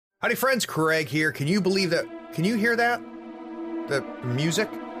Howdy friends, Craig here. Can you believe that? Can you hear that? The music?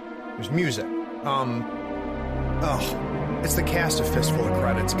 There's music. It's the cast of Fistful of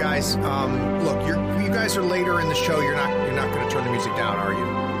Credits. Guys, look, you guys are later in the show. You're not going to turn the music down, are you?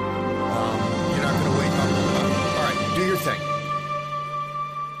 You're not going to wake up. All right, do your thing.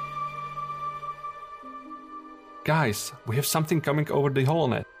 Guys, we have something coming over the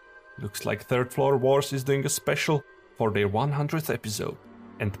HoloNet. Looks like Third Floor Wars is doing a special for their 100th episode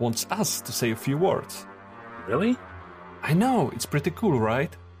and wants us to say a few words. Really? I know, it's pretty cool,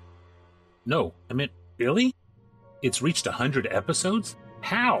 right? No, I meant, really? It's reached 100 episodes?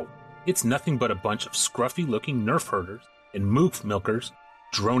 How? It's nothing but a bunch of scruffy-looking nerf herders and moof milkers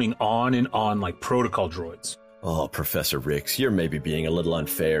droning on and on like protocol droids. Oh, Professor Ricks, you're maybe being a little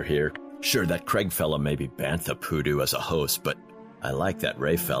unfair here. Sure, that Craig fella may be Bantha Poodoo as a host, but I like that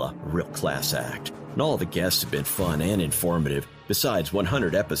Ray fella, a real class act. And all the guests have been fun and informative. Besides,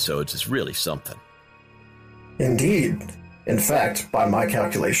 100 episodes is really something. Indeed. In fact, by my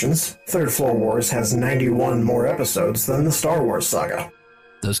calculations, Third Floor Wars has 91 more episodes than the Star Wars saga.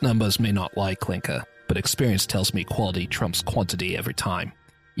 Those numbers may not lie, Clinker, but experience tells me quality trumps quantity every time.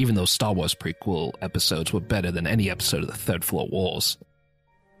 Even though Star Wars prequel episodes were better than any episode of the Third Floor Wars.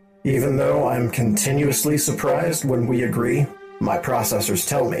 Even though I'm continuously surprised when we agree, my processors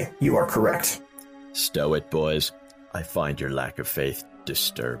tell me you are correct. Stow it, boys. I find your lack of faith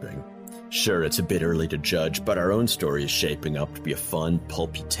disturbing. Sure, it's a bit early to judge, but our own story is shaping up to be a fun,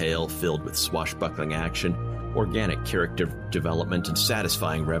 pulpy tale filled with swashbuckling action, organic character development, and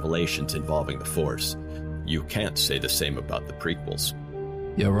satisfying revelations involving the Force. You can't say the same about the prequels.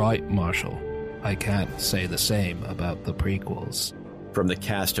 You're right, Marshall. I can't say the same about the prequels. From the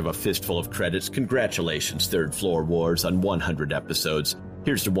cast of A Fistful of Credits, congratulations, Third Floor Wars, on 100 episodes.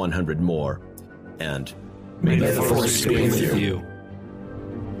 Here's to 100 more. And may the Force be with you.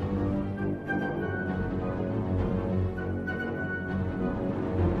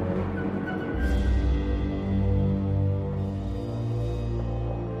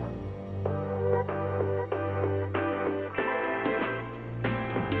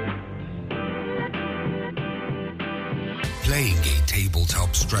 Playing a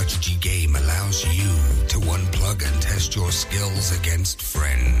tabletop strategy game allows you to unplug and test your skills against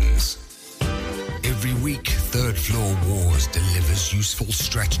friends. Every week, Third Floor Wars delivers useful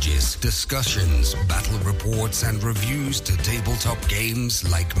strategies, discussions, battle reports, and reviews to tabletop games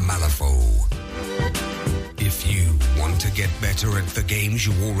like Malifaux. If you want to get better at the games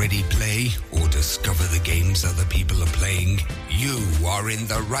you already play, or discover the games other people are playing, you are in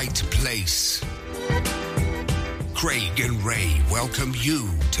the right place. Craig and Ray welcome you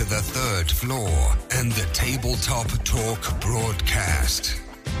to the Third Floor and the Tabletop Talk broadcast.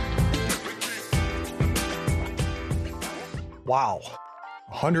 Wow,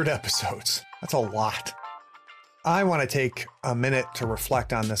 100 episodes. That's a lot. I want to take a minute to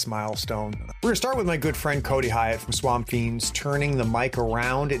reflect on this milestone. We're going to start with my good friend Cody Hyatt from Swamp Fiends turning the mic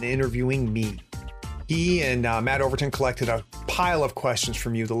around and interviewing me. He and Matt Overton collected a pile of questions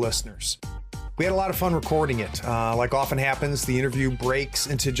from you, the listeners. We had a lot of fun recording it. Like often happens, the interview breaks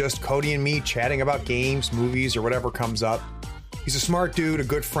into just Cody and me chatting about games, movies, or whatever comes up. He's a smart dude, a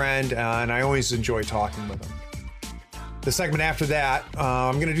good friend, and I always enjoy talking with him. The segment after that,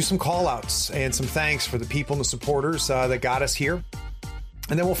 I'm going to do some call-outs and some thanks for the people and the supporters that got us here.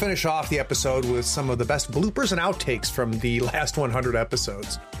 And then we'll finish off the episode with some of the best bloopers and outtakes from the last 100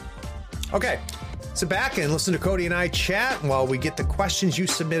 episodes. Okay, sit back and listen to Cody and I chat while we get the questions you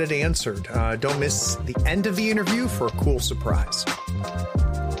submitted answered. Don't miss the end of the interview for a cool surprise.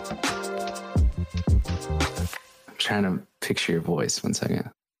 I'm trying to picture your voice. 1 second.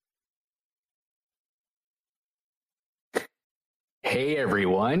 Hey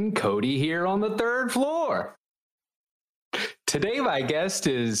everyone, Cody here on the Third Floor. Today my guest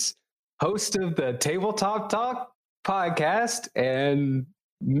is host of the Tabletop Talk podcast and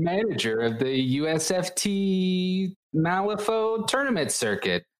manager of the USFT Malifaux tournament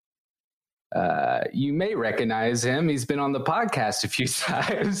circuit. You may recognize him. He's been on the podcast a few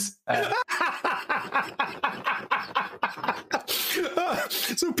times.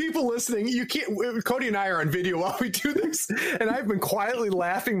 So people listening, you can't. Cody and I are on video while we do this, and I've been quietly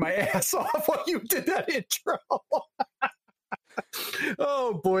laughing my ass off while you did that intro.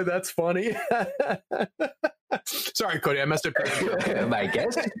 Oh boy, that's funny. Sorry, Cody, I messed up. My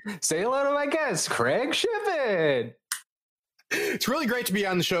guest, say hello to my guest, Craig Shippen. It's really great to be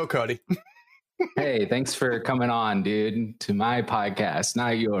on the show, Cody. Hey, thanks for coming on, dude, to my podcast,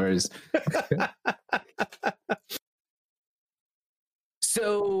 not yours.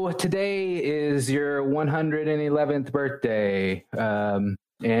 So today is your 111th birthday.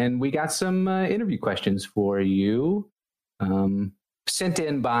 And we got some interview questions for you, sent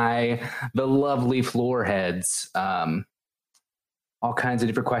in by the lovely floor heads. All kinds of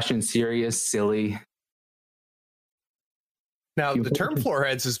different questions, serious, silly. Now, the term floor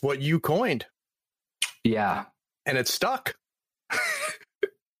heads is what you coined. Yeah. And it's stuck.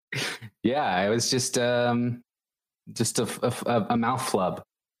 Yeah, it was just a mouth flub.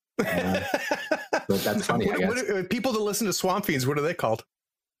 But that's funny, I guess. People that listen to Swamp Fiends, what are they called?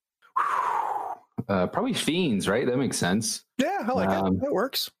 Probably fiends, right? That makes sense. Yeah, I like it. That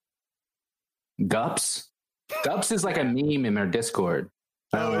works. Gups. Gups is like a meme in our Discord.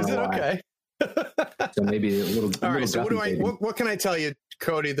 Oh, is it? Why. Okay. So maybe a little. All right. So what can I tell you,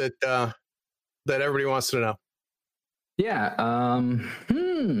 Cody, that everybody wants to know? Yeah.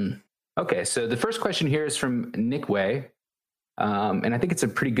 Okay. So the first question here is from Nick Way. And I think it's a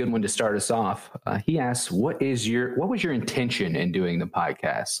pretty good one to start us off. He asks, what was your intention in doing the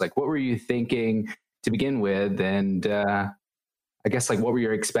podcast? Like, what were you thinking to begin with? And I guess, like, what were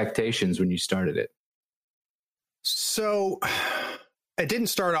your expectations when you started it? So it didn't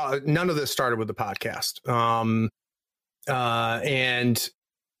start off, none of this started with the podcast. And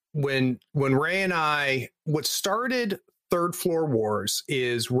when Ray and I, what started Third Floor Wars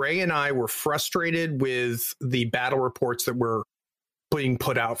is Ray and I were frustrated with the battle reports that were being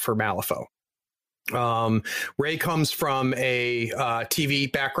put out for Malifaux. Ray comes from a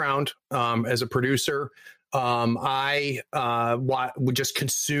TV background as a producer. I would just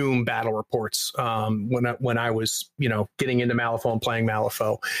consume battle reports when I was, getting into Malifaux and playing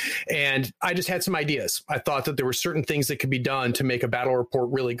Malifaux. And I just had some ideas. I thought that there were certain things that could be done to make a battle report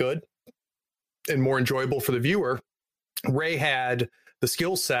really good and more enjoyable for the viewer. Ray had the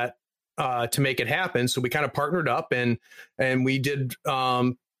skill set to make it happen. So we kind of partnered up and we did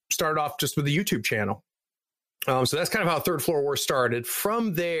start off just with the YouTube channel. So that's kind of how Third Floor War started.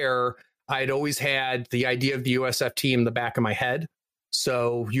 From there, I'd always had the idea of the USFT in the back of my head.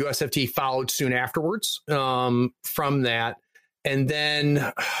 So USFT followed soon afterwards from that. And then,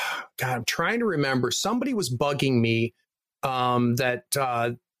 God, I'm trying to remember, somebody was bugging me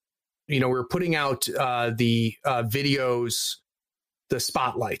that, we were putting out the videos, the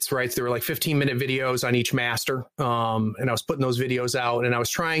spotlights, right? There were like 15-minute videos on each master. And I was putting those videos out, and I was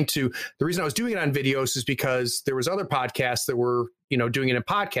trying to, the reason I was doing it on videos is because there was other podcasts that were, doing it in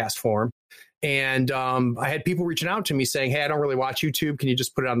podcast form. And I had people reaching out to me saying, hey, I don't really watch YouTube. Can you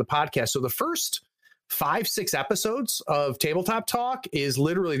just put it on the podcast? So the first 5-6 episodes of Tabletop Talk is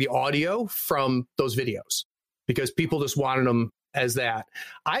literally the audio from those videos because people just wanted them as that.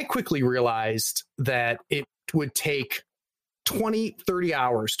 I quickly realized that it would take 20, 30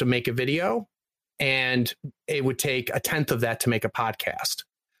 hours to make a video, and it would take a tenth of that to make a podcast.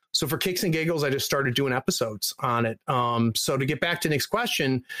 So for kicks and giggles, I just started doing episodes on it. So to get back to Nick's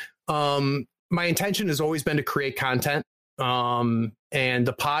question, my intention has always been to create content. And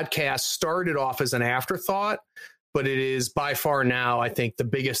the podcast started off as an afterthought, but it is by far now, I think, the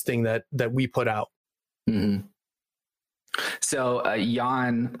biggest thing that we put out. Mm-hmm. So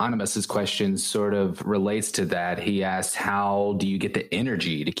Jan Animus's question sort of relates to that. He asked, how do you get the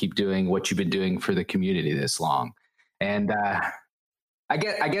energy to keep doing what you've been doing for the community this long? And I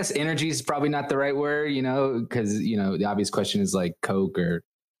guess energy is probably not the right word, because, the obvious question is like Coke or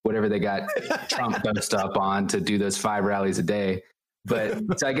whatever they got Trump dosed up on to do those 5 rallies a day.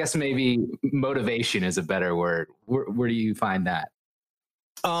 But so I guess maybe motivation is a better word. Where do you find that?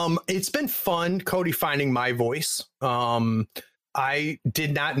 It's been fun, Cody, finding my voice. I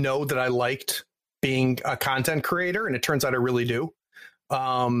did not know that I liked being a content creator, and it turns out I really do.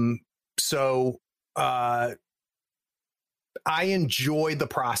 So I enjoy the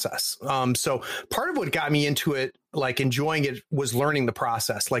process. So part of what got me into it, like enjoying it, was learning the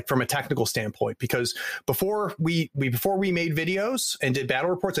process, like from a technical standpoint, because before we made videos and did battle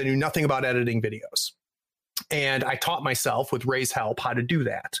reports, I knew nothing about editing videos. And I taught myself with Ray's help how to do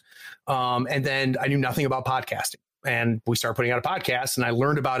that. And then I knew nothing about podcasting. And we started putting out a podcast, and I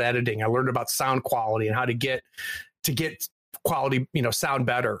learned about editing. I learned about sound quality and how to get quality, sound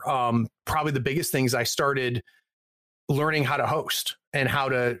better. Probably the biggest things, I started learning how to host and how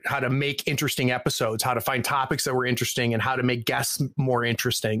to make interesting episodes, how to find topics that were interesting, and how to make guests more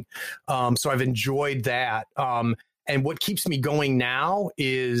interesting. So I've enjoyed that. And what keeps me going now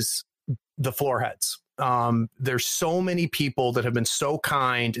is the floorheads. There's so many people that have been so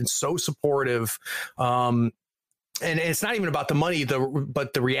kind and so supportive. And it's not even about the money,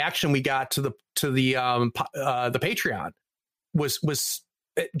 but the reaction we got to the Patreon was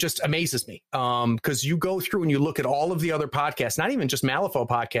it just amazes me because you go through and you look at all of the other podcasts, not even just Malifaux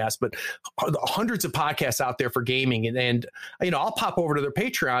podcasts, but hundreds of podcasts out there for gaming. And I'll pop over to their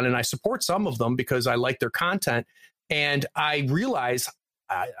Patreon and I support some of them because I like their content. And I realize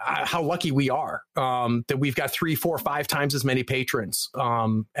how lucky we are that we've got 3, 4, 5 times as many patrons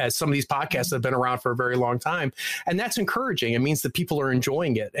as some of these podcasts that have been around for a very long time. And that's encouraging. It means that people are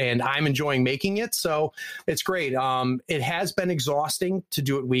enjoying it and I'm enjoying making it. So it's great. It has been exhausting to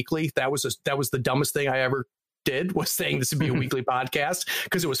do it weekly. That was the dumbest thing I ever did, was saying this would be a weekly podcast,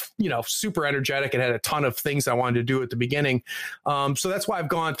 because it was, super energetic and had a ton of things I wanted to do at the beginning. So that's why I've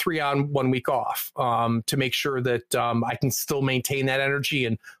gone 3 on, 1 week off, to make sure that I can still maintain that energy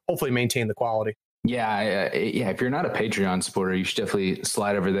and hopefully maintain the quality. Yeah. If you're not a Patreon supporter, you should definitely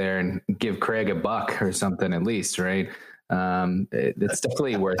slide over there and give Craig $1 or something at least, right? It's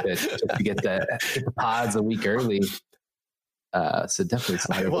definitely worth it to get the pods a week early. So definitely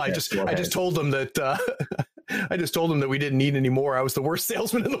slide over. Well, I just told them that I just told them that we didn't need any more. I was the worst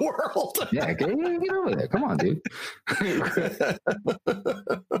salesman in the world. Yeah, get over there. Come on, dude.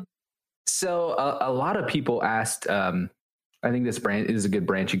 So a lot of people asked, I think this is a good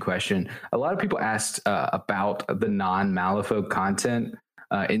branching question. A lot of people asked about the non-Malifaux content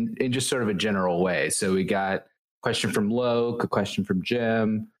in just sort of a general way. So we got a question from Loke, a question from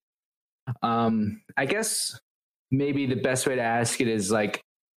Jim. I guess maybe the best way to ask it is like,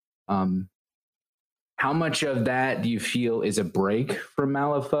 how much of that do you feel is a break from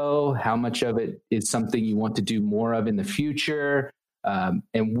Malifaux? How much of it is something you want to do more of in the future?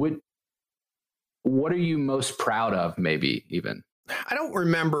 And what are you most proud of, maybe even? I don't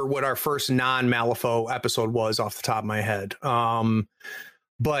remember what our first non-Malifaux episode was off the top of my head.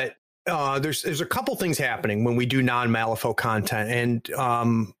 But there's a couple things happening when we do non-Malifaux content.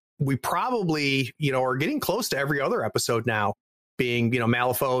 And we probably, are getting close to every other episode now being,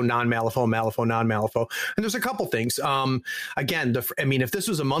 Malifaux, non-Malifaux, Malifaux, non-Malifaux. And there's a couple things. Again, if this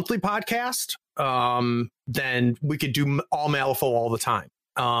was a monthly podcast, then we could do all Malifaux all the time.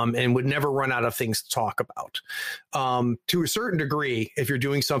 And would never run out of things to talk about. To a certain degree, if you're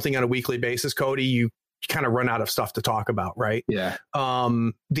doing something on a weekly basis, Cody, you kind of run out of stuff to talk about, right? Yeah.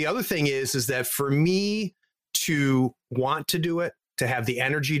 The other thing is that for me to want to do it, to have the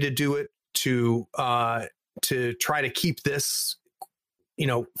energy to do it, to try to keep this,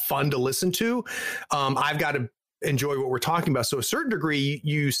 fun to listen to, I've got to enjoy what we're talking about. So a certain degree,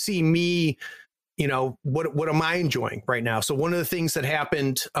 you see me, what am I enjoying right now? So one of the things that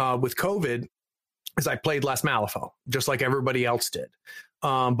happened with COVID is I played less Malifaux, just like everybody else did.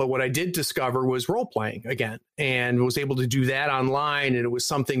 But what I did discover was role playing again, and was able to do that online. And it was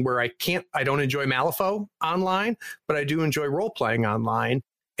something where I don't enjoy Malifaux online, but I do enjoy role playing online.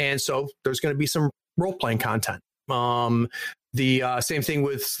 And so there's going to be some role playing content. The same thing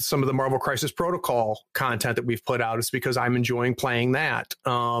with some of the Marvel Crisis Protocol content that we've put out is because I'm enjoying playing that.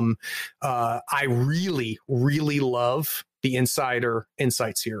 I really, really love the Insider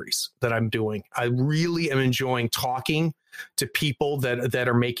Insight series that I'm doing. I really am enjoying talking to people that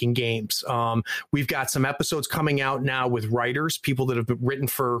are making games. We've got some episodes coming out now with writers, people that have written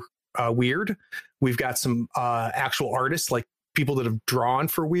for Weird. We've got some actual artists, like people that have drawn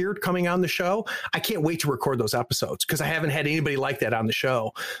for Weird, coming on the show. I can't wait to record those episodes because I haven't had anybody like that on the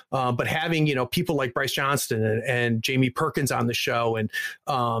show. But having, people like Bryce Johnston and Jamie Perkins on the show, and,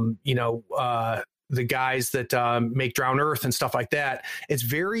 the guys that make Drown Earth and stuff like that, it's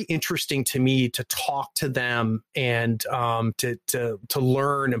very interesting to me to talk to them and to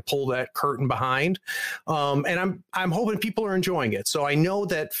learn and pull that curtain behind. And I'm hoping people are enjoying it. So I know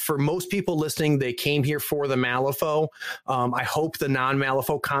that for most people listening, they came here for the Malifaux. I hope the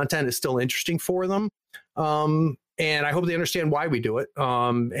non-Malifaux content is still interesting for them. And I hope they understand why we do it.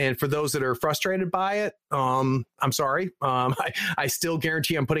 And for those that are frustrated by it, I'm sorry. I still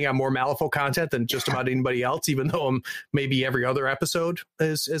guarantee I'm putting out more Malifaux content than just about anybody else, even though maybe every other episode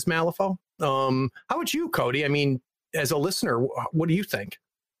is Malifaux. How about you, Cody? As a listener, what do you think?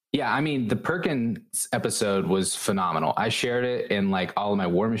 Yeah, the Perkins episode was phenomenal. I shared it in all of my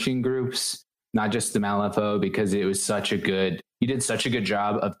War Machine groups, not just the Malifaux, because it was you did such a good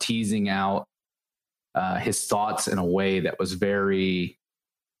job of teasing out his thoughts in a way that was very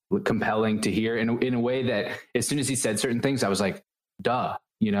compelling to hear, in a way that as soon as he said certain things, I was like, duh,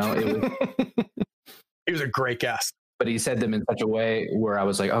 He was a great guest. But he said them in such a way where I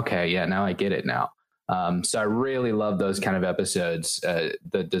was like, okay, yeah, now I get it now. So I really love those kind of episodes,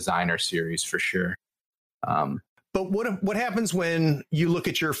 the Designer series for sure. But what happens when you look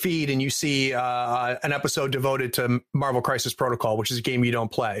at your feed and you see an episode devoted to Marvel Crisis Protocol, which is a game you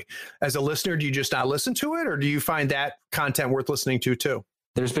don't play? As a listener, do you just not listen to it, or do you find that content worth listening to too?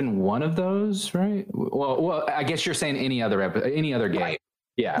 There's been one of those, right? Well, I guess you're saying any other game. Right.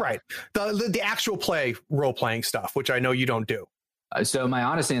 Yeah. Right. The actual play role-playing stuff, which I know you don't do. So my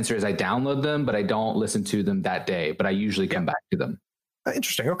honest answer is I download them, but I don't listen to them that day, but I usually come back to them.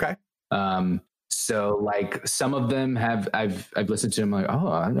 Interesting. Okay. So like some of them I've listened to them like, oh,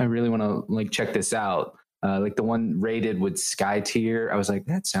 I really want to like check this out. Like the one rated with Sky Tier, I was like,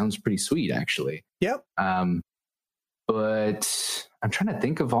 that sounds pretty sweet actually. Yep. But I'm trying to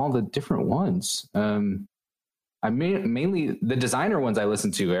think of all the different ones. I mean, mainly the designer ones I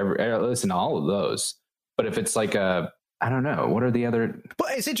listen to. I listen to all of those. But if it's like I don't know. What are the other? But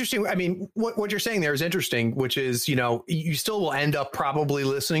it's interesting. I mean, what you're saying there is interesting, which is, you still will end up probably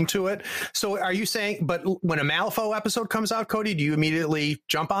listening to it. So are you saying, but when a Malifaux episode comes out, Cody, do you immediately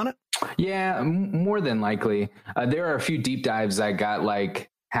jump on it? Yeah, more than likely. There are a few deep dives I got like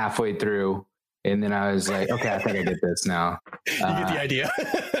halfway through. And then I was like, okay, I think I get this now. You get the idea.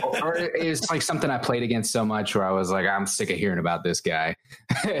 Or it's like something I played against so much where I was like, I'm sick of hearing about this guy,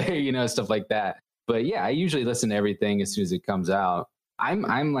 stuff like that. But yeah, I usually listen to everything as soon as it comes out.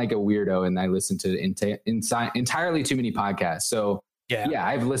 I'm like a weirdo and I listen to entirely too many podcasts. So yeah,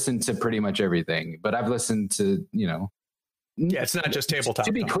 I've listened to pretty much everything, but I've listened to, Yeah, it's not just tabletop.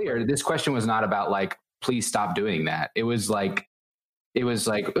 To be clear, this question was not about like, please stop doing that. It was like, well,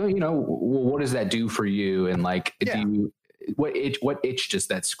 what does that do for you? And like, what itch does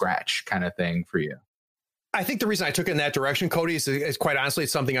that scratch kind of thing for you? I think the reason I took it in that direction, Cody, is quite honestly,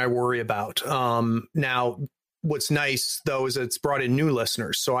 it's something I worry about. Now, what's nice, though, is it's brought in new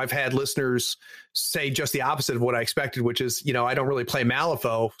listeners. So I've had listeners say just the opposite of what I expected, which is, I don't really play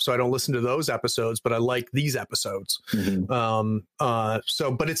Malifaux, so I don't listen to those episodes, but I like these episodes. Mm-hmm.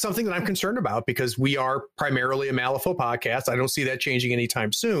 But it's something that I'm concerned about because we are primarily a Malifaux podcast. I don't see that changing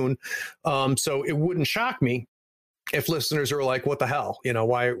anytime soon. So it wouldn't shock me if listeners are like, what the hell?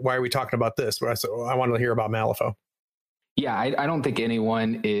 Why are we talking about this? But I want to hear about Malifaux. Yeah, I don't think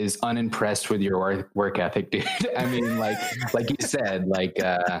anyone is unimpressed with your work ethic, dude. I mean, like you said,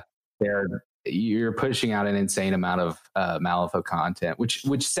 you're pushing out an insane amount of Malifaux content, which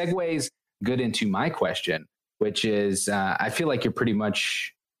segues good into my question, which is I feel like you're pretty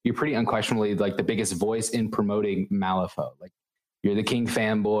unquestionably like the biggest voice in promoting Malifaux. Like you're the King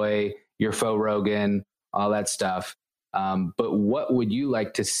fanboy, you're Faux Rogan, all that stuff. But what would you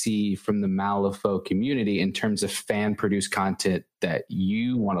like to see from the Malifaux community in terms of fan produced content that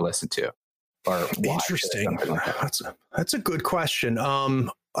you want to listen to or watch? Interesting. Like that's a good question.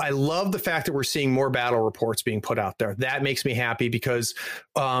 I love the fact that we're seeing more battle reports being put out there. That makes me happy because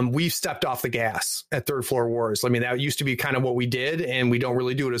we've stepped off the gas at Third Floor Wars. I mean, that used to be kind of what we did, and we don't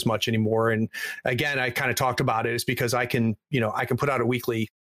really do it as much anymore. And again, I kind of talked about it is because I can put out a weekly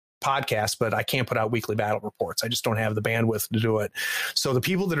podcast, but I can't put out weekly battle reports. I just don't have the bandwidth to do it. So the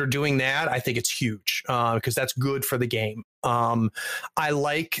people that are doing that, I think it's huge because that's good for the game. I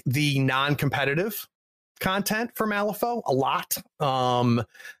like the non-competitive content for Malifaux a lot.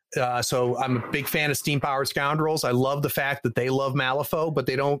 So I'm a big fan of Steam Powered Scoundrels. I love the fact that they love Malifaux, but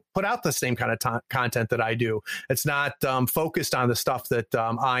they don't put out the same kind of content that I do. It's not focused on the stuff that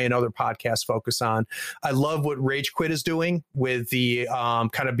I and other podcasts focus on. I love what Rage Quit is doing with the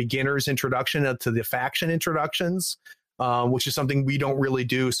kind of beginner's introduction to the faction introductions, which is something we don't really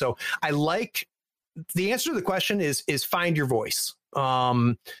do. So I like the answer to the question is find your voice.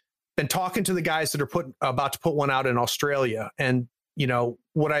 Been talking to the guys that are about to put one out in Australia, and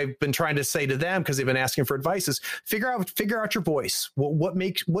what I've been trying to say to them, because they've been asking for advice, is figure out your voice. What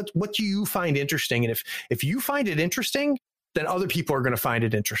do you find interesting? And if you find it interesting, then other people are going to find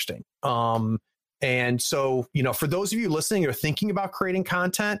it interesting. And so, for those of you listening or thinking about creating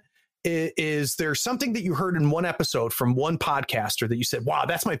content, is there something that you heard in one episode from one podcaster that you said, wow,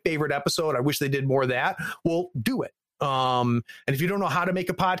 that's my favorite episode, I wish they did more of that? Well, do it. And if you don't know how to make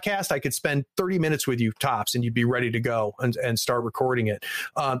a podcast, I could spend 30 minutes with you tops and you'd be ready to go and start recording it.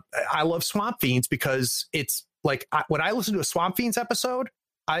 I love Swamp Fiends because it's like when I listen to a Swamp Fiends episode,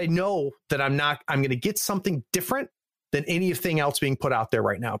 I know that I'm going to get something different than anything else being put out there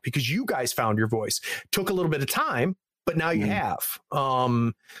right now because you guys found your voice. Took a little bit of time, but now you have.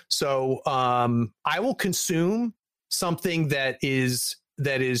 So I will consume something that is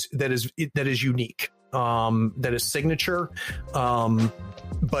unique. That is signature.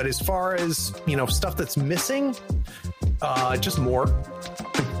 But as far as, stuff that's missing, just more.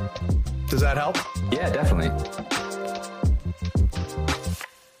 Does that help? Yeah, definitely.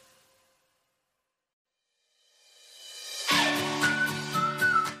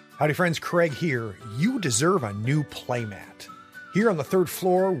 Howdy friends, Craig here. You deserve a new playmat. Here on the third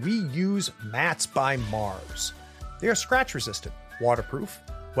floor, we use Mats by Mars. They are scratch resistant, waterproof,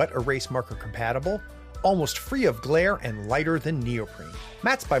 wet erase marker compatible, almost free of glare, and lighter than neoprene.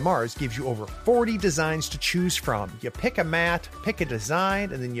 Mats by Mars gives you over 40 designs to choose from. You pick a mat, pick a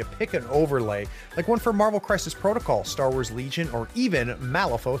design, and then you pick an overlay, like one for Marvel Crisis Protocol, Star Wars Legion, or even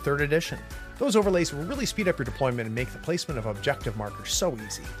Malifaux 3rd Edition. Those overlays will really speed up your deployment and make the placement of objective markers so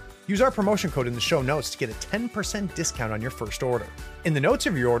easy. Use our promotion code in the show notes to get a 10% discount on your first order. In the notes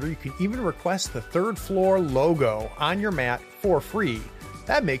of your order, you can even request the Third Floor logo on your mat for free.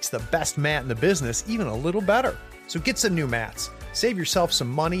 That makes the best mat in the business even a little better. So get some new mats, save yourself some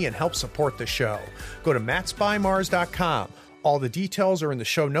money, and help support the show. Go to matsbymars.com. All the details are in the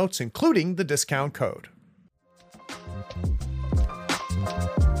show notes, including the discount code.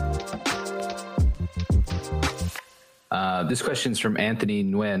 This question's from Anthony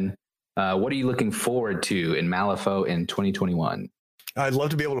Nguyen. What are you looking forward to in Malifaux in 2021? I'd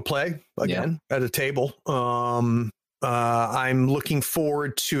love to be able to play again at a table. I'm looking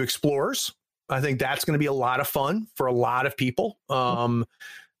forward to Explorers. I think that's going to be a lot of fun for a lot of people.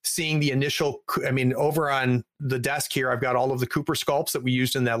 Seeing the initial, over on the desk here, I've got all of the Cooper sculpts that we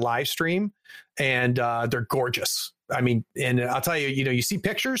used in that live stream, and they're gorgeous. And I'll tell you, you see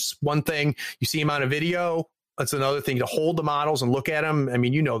pictures, one thing, you see them on a video. That's another thing, to hold the models and look at them.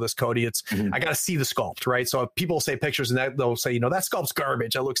 You know this, Cody. It's I got to see the sculpt, right? So people say pictures and that they'll say, that sculpt's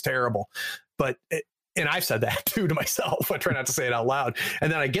garbage. That looks terrible. And I've said that too to myself. I try not to say it out loud.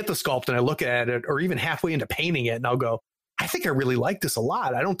 And then I get the sculpt and I look at it, or even halfway into painting it, and I'll go, I think I really like this a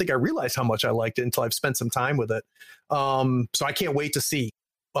lot. I don't think I realized how much I liked it until I've spent some time with it. So I can't wait to see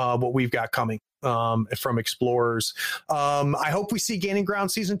what we've got coming from Explorers. I hope we see Gaining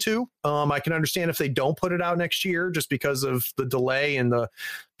Ground Season 2. I can understand if they don't put it out next year just because of the delay and the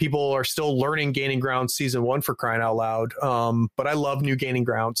people are still learning Gaining Ground Season 1, for crying out loud. But I love new Gaining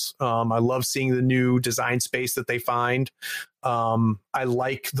Grounds. I love seeing the new design space that they find. I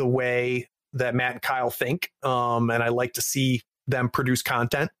like the way that Matt and Kyle think, and I like to see them produce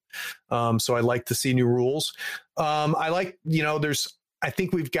content. So I like to see new rules. I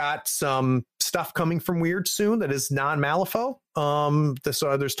think we've got some stuff coming from Weird soon that is non-Malifaux.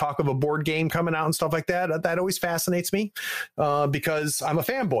 So there's talk of a board game coming out and stuff like that. That always fascinates me because I'm a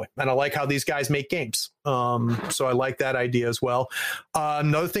fanboy and I like how these guys make games. So I like that idea as well.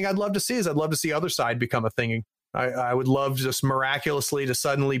 Another thing I'd love to see is I'd love to see Other Side become a thing. I would love just miraculously to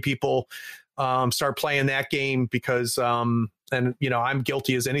suddenly people start playing that game because and I'm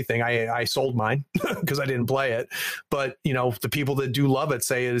guilty as anything. I sold mine because I didn't play it, but the people that do love it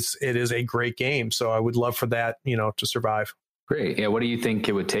say it is a great game. So I would love for that to survive. Great. Yeah. What do you think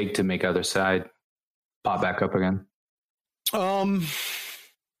it would take to make Other Side pop back up again? So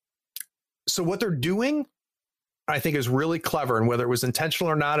what they're doing, I think, is really clever, and whether it was intentional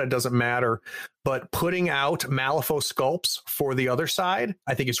or not, it doesn't matter. But putting out Malifaux sculpts for the Other Side,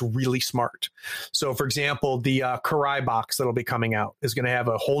 I think, is really smart. So, for example, the Karai box that'll be coming out is going to have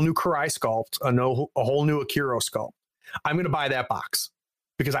a whole new Karai sculpt, a whole new Akiro sculpt. I'm going to buy that box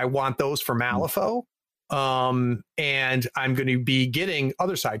because I want those for Malifaux, and I'm going to be getting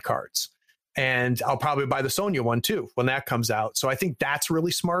Other Side cards. And I'll probably buy the Sonya one too when that comes out. So I think that's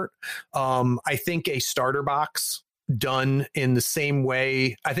really smart. I think a starter box done in the same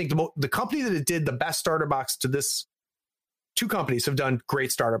way. I think the company that did the best starter box to this, two companies have done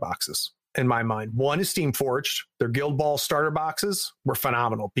great starter boxes in my mind. One is Steamforged. Their Guild Ball starter boxes were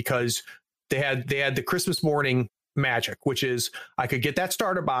phenomenal because they had the Christmas morning magic, which is I could get that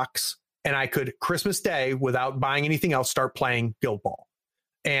starter box and I could Christmas Day without buying anything else start playing Guild Ball.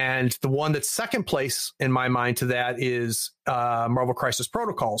 And the one that's second place in my mind to that is Marvel Crisis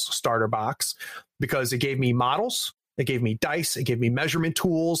Protocol's starter box because it gave me models, it gave me dice, it gave me measurement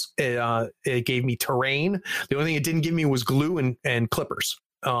tools, it gave me terrain. The only thing it didn't give me was glue and clippers.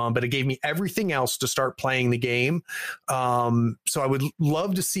 But it gave me everything else to start playing the game. So I would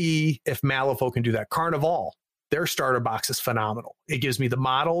love to see if Malifaux can do that. Carnival, their starter box is phenomenal. It gives me the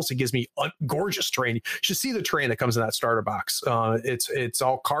models. It gives me gorgeous terrain. You should see the terrain that comes in that starter box. It's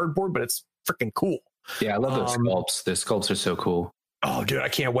all cardboard, but it's freaking cool. Yeah, I love those sculpts. The sculpts are so cool. Oh, dude, I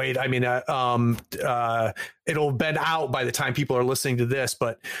can't wait. I mean, it'll been out by the time people are listening to this,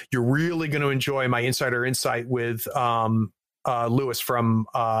 but you're really going to enjoy my insider insight with Lewis from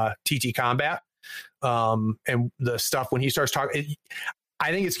TT Combat and the stuff when he starts talking. I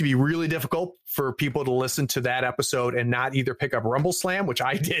think it's going to be really difficult for people to listen to that episode and not either pick up Rumble Slam, which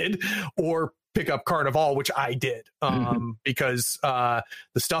I did, or pick up Carnival, which I did, because the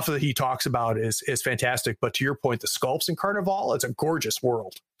stuff that he talks about is fantastic. But to your point, the sculpts in Carnival, it's a gorgeous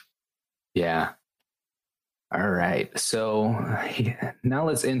world. Yeah. All right. So now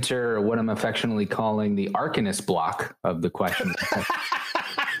let's enter what I'm affectionately calling the Arcanist block of the questions.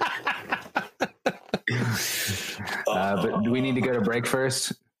 But do we need to go to break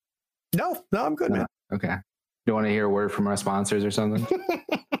first? No, I'm good, man. Okay. You want to hear a word from our sponsors or something?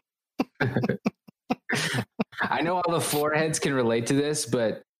 I know all the floor heads can relate to this,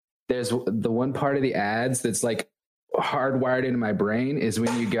 but there's the one part of the ads that's like hardwired into my brain is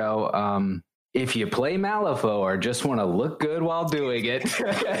when you go, if you play Malifaux or just want to look good while doing it.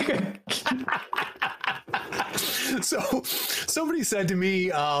 So somebody said to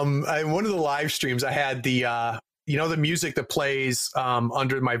me, in one of the live streams, I had the, the music that plays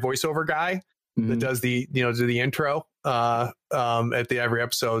under my voiceover guy that does the, do the intro at the every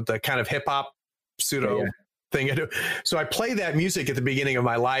episode, the kind of hip hop pseudo thing. So I play that music at the beginning of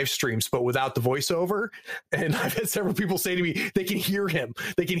my live streams, but without the voiceover. And I've had several people say to me, they can hear him.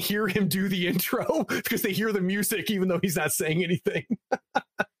 They can hear him do the intro because they hear the music, even though he's not saying anything.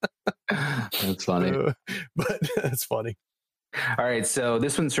 That's funny. But that's funny. All right. So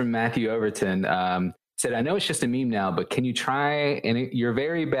this one's from Matthew Overton. Said, I know it's just a meme now, but can you try and your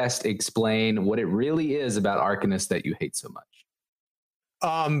very best explain what it really is about Arcanist that you hate so much?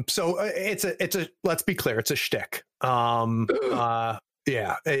 So it's a let's be clear, it's a shtick. Yeah,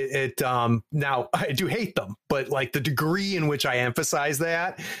 now I do hate them, but like the degree in which I emphasize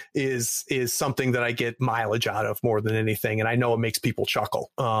that is something that I get mileage out of more than anything. And I know it makes people chuckle.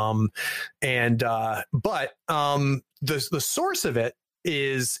 But the source of it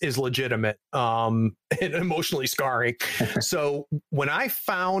is legitimate, and emotionally scarring. So when I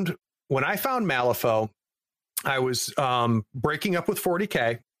found Malifaux, I was breaking up with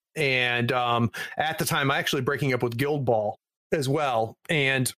 40K, and at the time, I actually breaking up with Guild Ball as well.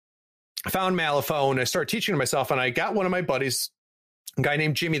 And I found Malifaux, and I started teaching to myself. And I got one of my buddies, a guy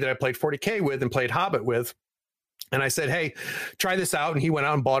named Jimmy that I played 40K with and played Hobbit with. And I said, hey, try this out. And he went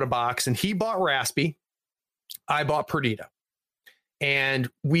out and bought a box. And he bought Raspy. I bought Perdita. And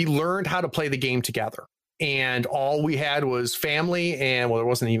we learned how to play the game together. And all we had was family, and well, there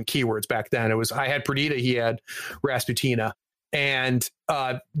wasn't even keywords back then. It was I had Perdita, he had Rasputina, and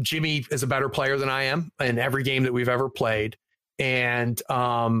Jimmy is a better player than I am in every game that we've ever played. And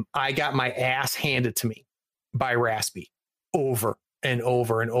I got my ass handed to me by Raspy over and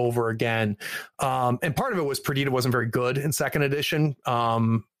over and over again. And part of it was Perdita wasn't very good in second edition.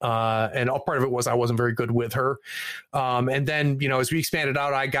 And all part of it was I wasn't very good with her. And then, as we expanded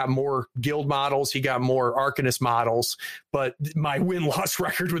out, I got more guild models. He got more Arcanist models, but my win-loss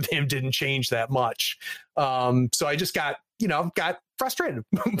record with him didn't change that much. So I just got frustrated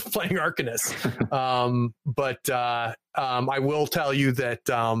playing Arcanist. But I will tell you that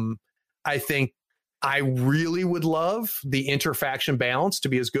I think I really would love the interfaction balance to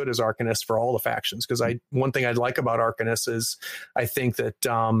be as good as Arcanist for all the factions. Because one thing I'd like about Arcanist is I think that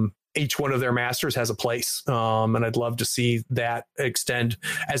each one of their masters has a place. And I'd love to see that extend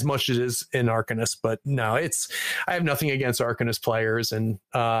as much as it is in Arcanist. But no, I have nothing against Arcanist players. And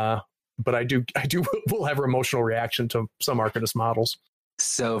but I will have an emotional reaction to some Arcanist models.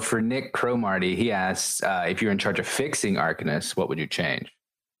 So for Nick Cromarty, he asks, if you're in charge of fixing Arcanist, what would you change?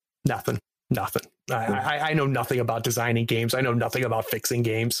 Nothing. I know nothing about designing games. I know nothing about fixing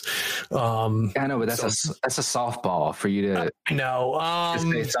games. I know, but that's a softball for you to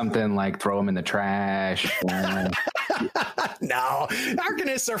say something like throw them in the trash. No,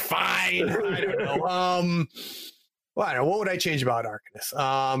 Arcanists are fine. I don't know. Well, I don't know. What would I change about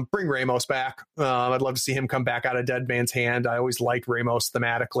Arcanist? Bring Ramos back. I'd love to see him come back out of Dead Man's Hand. I always liked Ramos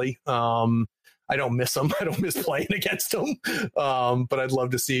thematically. I don't miss him. I don't miss playing against him. But I'd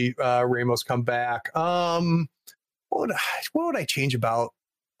love to see Ramos come back. What would I change about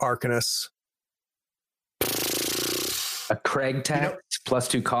Arcanist? A Craig tax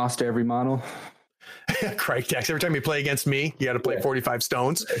 +2 cost to every model. Craig tax. Every time you play against me, you got to play 45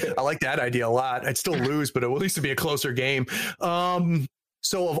 stones. I like that idea a lot. I'd still lose, but at least it'd be a closer game.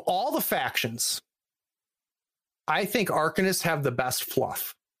 So of all the factions, I think Arcanists have the best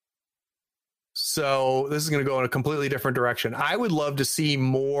fluff. So this is going to go in a completely different direction. I would love to see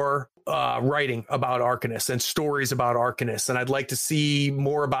more writing about Arcanists and stories about Arcanists. And I'd like to see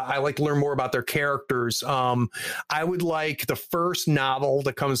I like to learn more about their characters. I would like the first novel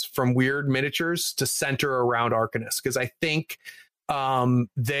that comes from Weird Miniatures to center around Arcanists, because I think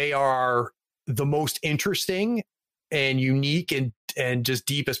they are the most interesting and unique and just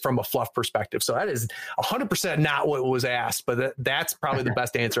deepest from a fluff perspective. So that is 100% not what was asked, but that's probably the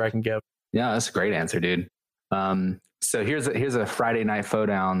best answer I can give. Yeah, that's a great answer, dude. So here's a Friday Night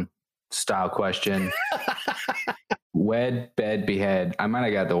Fodown style question. Wed, bed, behead. I might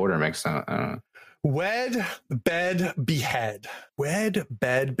have got the order mixed up. Wed, bed, behead. Wed,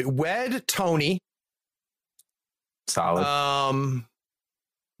 bed, wed, Tony. Solid.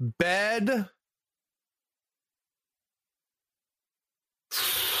 Bed.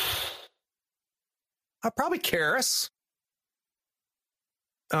 Probably Karis.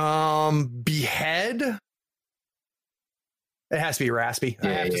 Behead. It has to be Raspy. I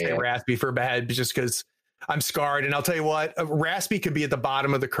have to say Raspy for behead just because I'm scarred. And I'll tell you what, Raspy could be at the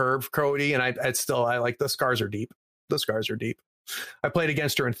bottom of the curve, Cody. And I like the scars are deep. The scars are deep. I played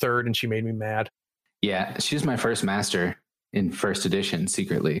against her in third and she made me mad. Yeah. She was my first master in first edition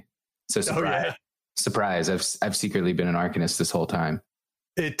secretly. So surprise. Oh, yeah. Surprise. I've secretly been an Arcanist this whole time.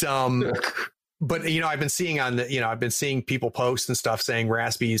 But I've been seeing people post and stuff saying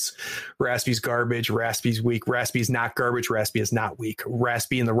Raspy's garbage, Raspy's weak, Raspy's not garbage, Raspy is not weak.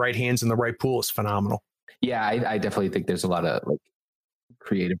 Raspy in the right hands in the right pool is phenomenal. Yeah, I definitely think there's a lot of like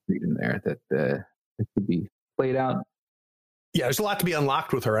creative freedom there that could be played out. Yeah, there's a lot to be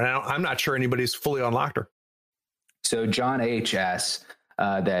unlocked with her, and I'm not sure anybody's fully unlocked her. So John H. asks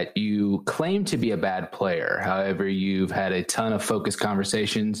that you claim to be a bad player. However, you've had a ton of focused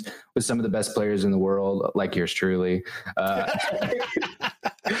conversations with some of the best players in the world, like yours truly. How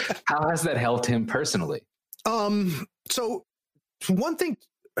has that helped him personally? So one thing,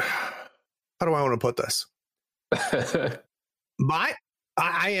 how do I want to put this?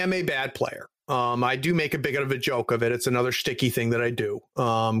 I am a bad player. I do make a big of a joke of it. It's another sticky thing that I do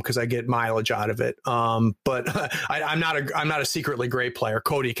because I get mileage out of it. But I'm not a secretly great player.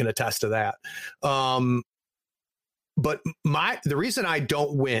 Cody can attest to that. But the reason I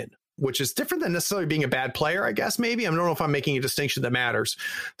don't win, which is different than necessarily being a bad player, I guess maybe. I don't know if I'm making a distinction that matters.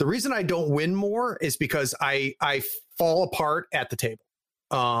 The reason I don't win more is because I fall apart at the table.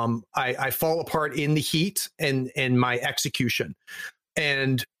 I fall apart in the heat and my execution.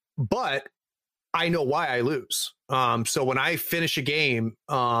 But I know why I lose. So when I finish a game,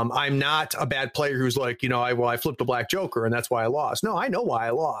 I'm not a bad player who's like, I flipped a black joker and that's why I lost. No, I know why I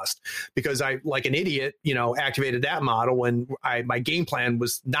lost because I, like an idiot, activated that model when my game plan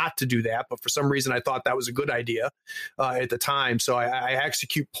was not to do that. But for some reason, I thought that was a good idea at the time. So I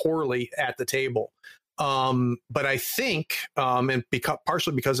execute poorly at the table. But I think, and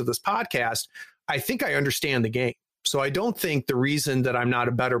partially because of this podcast, I think I understand the game. So I don't think the reason that I'm not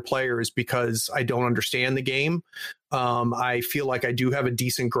a better player is because I don't understand the game. I feel like I do have a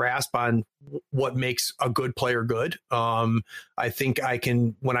decent grasp on what makes a good player good. I think I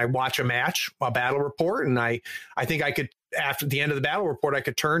can, when I watch a battle report, and I think I could, after the end of the battle report, I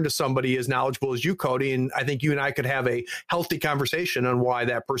could turn to somebody as knowledgeable as you, Cody, and I think you and I could have a healthy conversation on why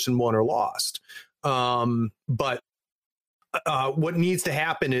that person won or lost. But what needs to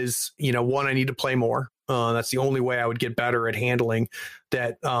happen is, one, I need to play more. That's the only way I would get better at handling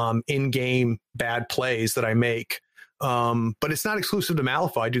that in-game bad plays that I make. But it's not exclusive to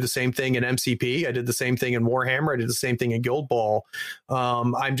Malifaux. I do the same thing in MCP. I did the same thing in Warhammer. I did the same thing in Guild Ball.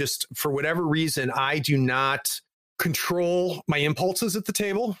 I'm just, for whatever reason, I do not control my impulses at the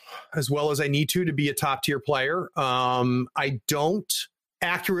table as well as I need to be a top-tier player. I don't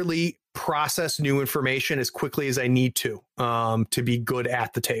accurately process new information as quickly as I need to be good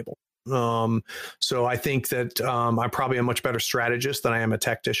at the table. So I think that I'm probably a much better strategist than I am a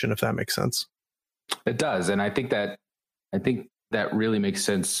tactician, if that makes sense. It does. And I think that really makes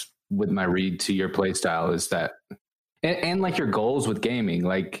sense with my read to your play style is that, and like your goals with gaming,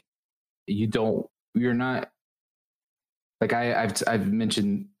 like you're not like I've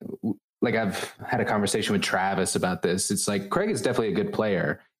mentioned, like I've had a conversation with Travis about this. It's like, Craig is definitely a good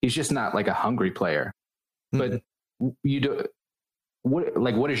player. He's just not like a hungry player, but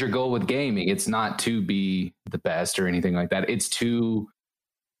what is your goal with gaming? It's not to be the best or anything like that. It's to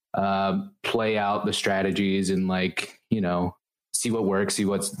play out the strategies and see what works, see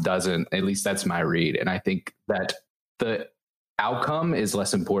what doesn't. At least that's my read. And I think that the outcome is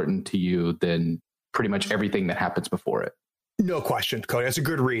less important to you than pretty much everything that happens before it. No question, Cody. That's a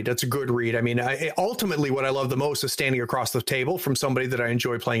good read. I mean, ultimately what I love the most is standing across the table from somebody that I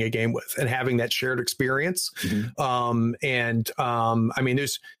enjoy playing a game with and having that shared experience. Mm-hmm. I mean,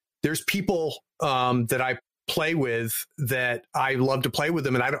 there's people that I play with that I love to play with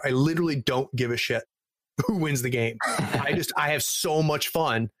them. And I literally don't give a shit who wins the game. I have so much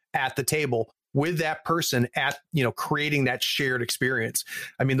fun at the table with that person at, creating that shared experience.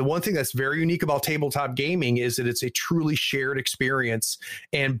 I mean, the one thing that's very unique about tabletop gaming is that it's a truly shared experience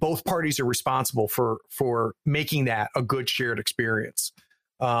and both parties are responsible for making that a good shared experience.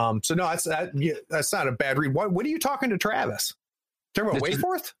 So no, that's not a bad read. What are you talking to Travis? Talking about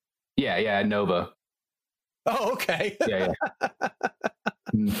Wayforth? Yeah. Nova. Oh, okay. Yeah.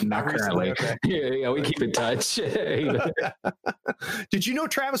 Not currently. Okay. Yeah, we keep in touch. Did you know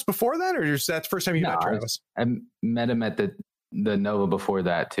Travis before then, or is that the first time you met Travis? I met him at the Nova before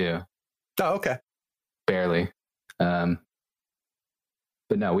that too. Oh, okay. Barely. But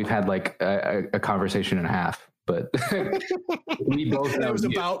no, we've had like a conversation and a half. But we both know it was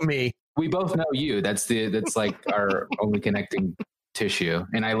about me. We both know you. That's like our only connecting tissue.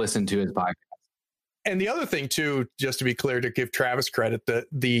 And I listen to his podcast. And the other thing too, just to be clear, to give Travis credit,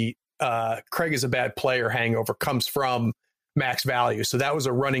 the Craig is a bad player hangover comes from Max Value. So that was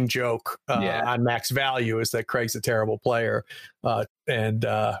a running joke on Max Value, is that Craig's a terrible player. Pooping.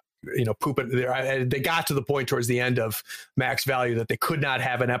 They got to the point towards the end of Max Value that they could not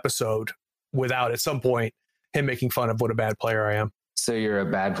have an episode without, at some point, him making fun of what a bad player I am. So you're a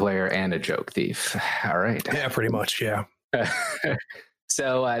bad player and a joke thief. All right. Yeah, pretty much. Yeah.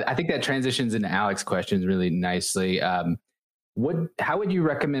 So I think that transitions into Alex's questions really nicely. How would you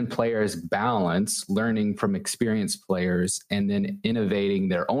recommend players balance learning from experienced players and then innovating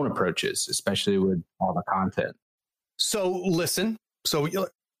their own approaches, especially with all the content? So listen. So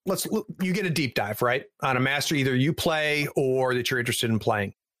you get a deep dive, right, on a master either you play or that you're interested in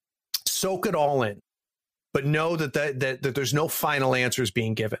playing. Soak it all in, but know that there's no final answers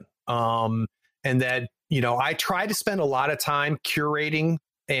being given. And that, I try to spend a lot of time curating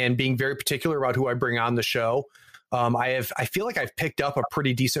and being very particular about who I bring on the show. I feel like I've picked up a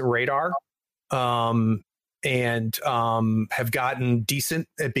pretty decent radar, and have gotten decent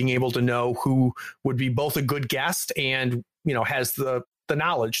at being able to know who would be both a good guest and, has the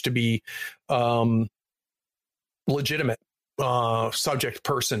knowledge to be legitimate subject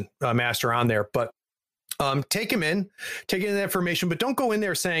person master on there. But take in the information, but don't go in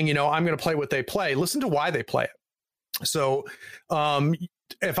there saying, I'm going to play what they play. Listen to why they play it. So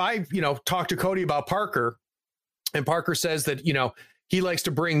if I, talk to Cody about Parker, and Parker says that, he likes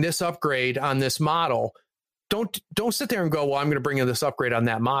to bring this upgrade on this model, don't sit there and go, well, I'm going to bring in this upgrade on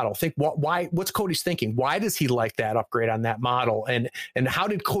that model. Think what's Cody's thinking? Why does he like that upgrade on that model? And how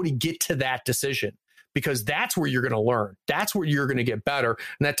did Cody get to that decision? Because that's where you're going to learn. That's where you're going to get better.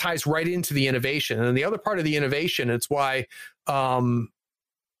 And that ties right into the innovation. And the other part of the innovation, it's why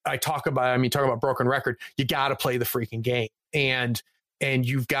talk about broken record. You got to play the freaking game. And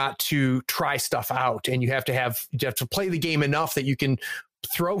you've got to try stuff out, and you have to play the game enough that you can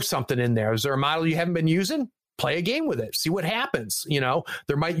throw something in there. Is there a model you haven't been using? Play a game with it. See what happens. You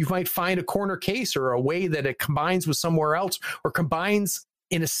might find a corner case or a way that it combines with somewhere else, or combines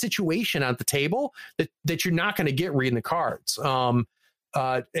in a situation at the table that you're not going to get reading the cards. My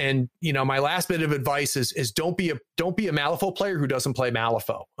last bit of advice is don't be a Malifaux player who doesn't play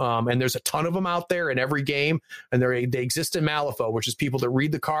Malifaux. And there's a ton of them out there in every game, and they exist in Malifaux, which is people that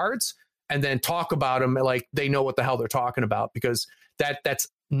read the cards and then talk about them like they know what the hell they're talking about, because that's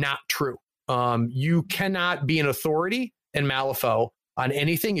not true. You cannot be an authority in Malifaux on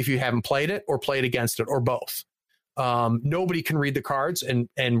anything if you haven't played it or played against it, or both. Nobody can read the cards and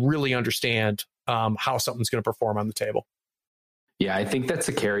really understand how something's going to perform on the table. Yeah, I think that's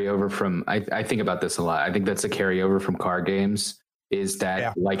a carryover from, I think about this a lot. I think that's a carryover from card games, is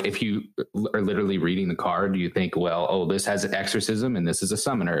that like if you are literally reading the card, you think, well, this has an exorcism and this is a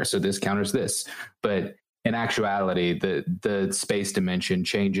summoner, so this counters this. But in actuality, the space dimension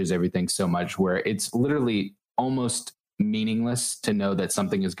changes everything so much, where it's literally almost meaningless to know that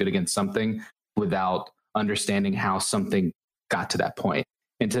something is good against something without understanding how something got to that point.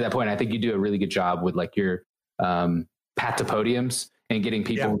 And to that point, I think you do a really good job with like your path to podiums and getting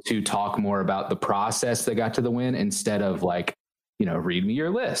people to talk more about the process that got to the win, instead of like, read me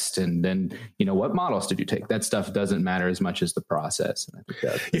your list and then, what models did you take? That stuff doesn't matter as much as the process. And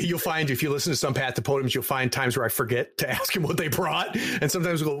I think you'll find, if you listen to some Path to Podiums, you'll find times where I forget to ask him what they brought. And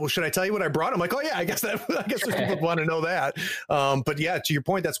sometimes we'll go, well, should I tell you what I brought? I'm like, oh yeah, I guess there's people want to know that. But yeah, to your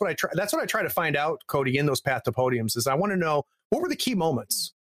point, that's what I try to find out, Cody, in those Path to Podiums, is I want to know, what were the key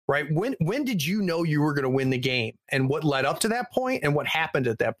moments, right? When did you know you were going to win the game, and what led up to that point, and what happened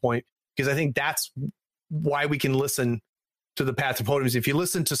at that point? Because I think that's why we can listen to the Path to Podiums. If you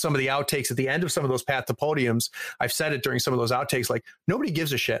listen to some of the outtakes at the end of some of those Path to Podiums, I've said it during some of those outtakes, like nobody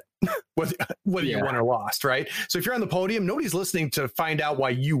gives a shit whether you won or lost, right? So if you're on the podium, nobody's listening to find out why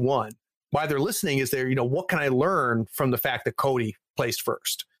you won. Why they're listening is what can I learn from the fact that Cody placed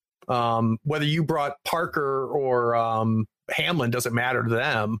first? Whether you brought Parker or Hamlin doesn't matter to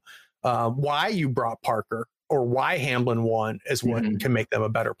them. Why you brought Parker or why Hamlin won is what can make them a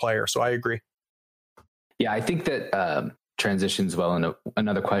better player. So I agree. Yeah, I think that transitions well into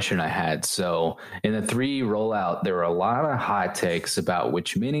another question I had. So in the 3 rollout, there were a lot of hot takes about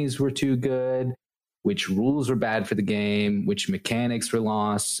which minis were too good which rules were bad for the game, which mechanics were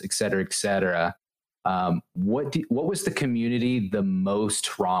lost, et cetera, et cetera. What was the community the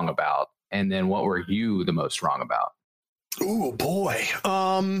most wrong about? And then what were you the most wrong about? Oh boy.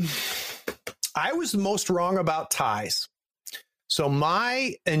 I was the most wrong about ties. So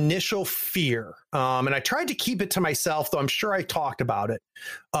my initial fear, and I tried to keep it to myself, though I'm sure I talked about it,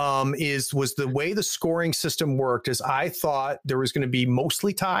 was the way the scoring system worked is I thought there was going to be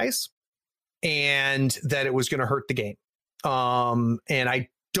mostly ties and that it was going to hurt the game. And I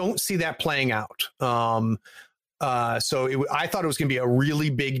don't see that playing out. I thought it was going to be a really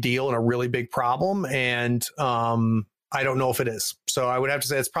big deal and a really big problem. And I don't know if it is. So I would have to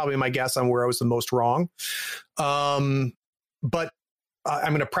say it's probably my guess on where I was the most wrong. But I'm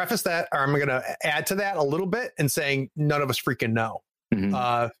going to preface that, or I'm going to add to that a little bit and saying none of us freaking know.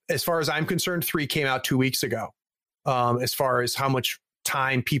 Mm-hmm. As far as I'm concerned, 3 came out 2 weeks ago. As far as how much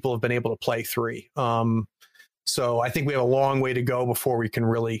time people have been able to play 3. So I think we have a long way to go before we can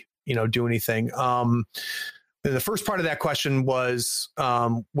really, do anything. The first part of that question was,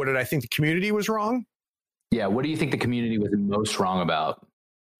 what did I think the community was wrong? Yeah. What do you think the community was most wrong about?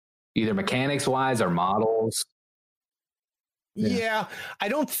 Either mechanics wise or models? Yeah, I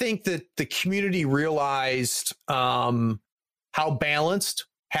don't think that the community realized how balanced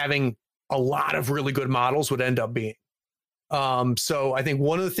having a lot of really good models would end up being. So I think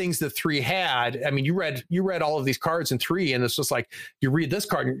one of the things that 3 had, I mean, you read all of these cards in 3, and it's just like you read this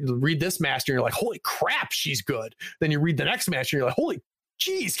card, and you read this master, and you're like, holy crap, she's good. Then you read the next master, and you're like, holy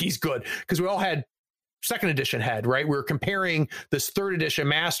geez, he's good. Because we all had 2nd edition head, right? We were comparing this 3rd edition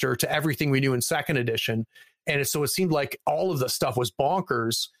master to everything we knew in 2nd edition. And so it seemed like all of the stuff was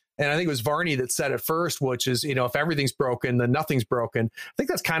bonkers. And I think it was Varney that said it first, which is, if everything's broken, then nothing's broken. I think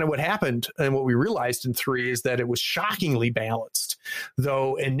that's kind of what happened. And what we realized in 3 is that it was shockingly balanced,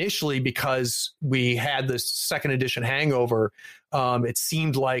 though initially, because we had this 2nd edition hangover, it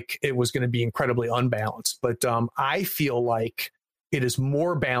seemed like it was going to be incredibly unbalanced. But I feel like it is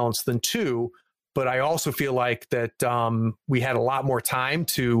more balanced than 2. But I also feel like that we had a lot more time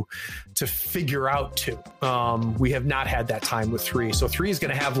to figure out 2. We have not had that time with 3. So 3 is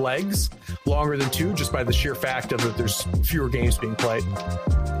going to have legs longer than 2 just by the sheer fact of that there's fewer games being played.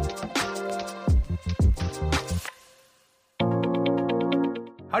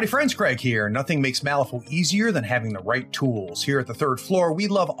 Howdy friends, Craig here. Nothing makes Malifaux easier than having the right tools. Here at the 3rd Floor, we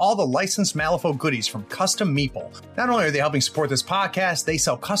love all the licensed Malifaux goodies from Custom Meeple. Not only are they helping support this podcast, they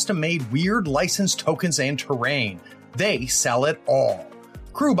sell custom-made weird licensed tokens and terrain. They sell it all.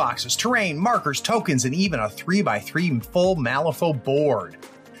 Crew boxes, terrain, markers, tokens, and even a 3x3 full Malifaux board.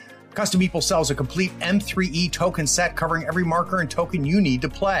 Custom Meeple sells a complete M3E token set covering every marker and token you need to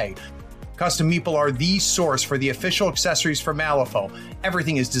play. Custom Meeple are the source for the official accessories for Malifaux.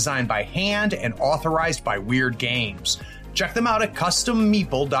 Everything is designed by hand and authorized by Weird Games. Check them out at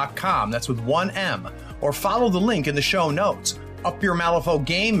custommeeple.com, that's with 1 M, or follow the link in the show notes. Up your Malifaux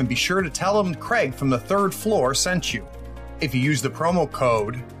game and be sure to tell them Craig from the 3rd Floor sent you. If you use the promo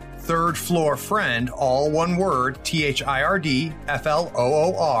code 3rd Floor Friend, all one word,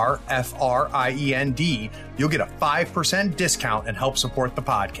 THIRD-FLOORFRIEND, you'll get a 5% discount and help support the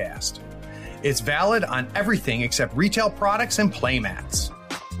podcast. It's valid on everything except retail products and playmats.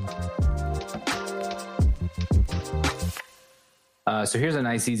 So here's a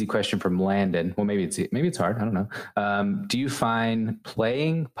nice, easy question from Landon. Well, maybe it's hard. I don't know. Do you find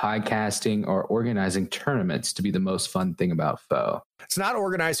playing, podcasting, or organizing tournaments to be the most fun thing about FOE? It's not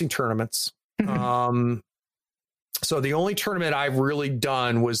organizing tournaments. So the only tournament I've really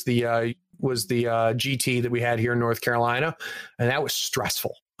done was the GT that we had here in North Carolina, and that was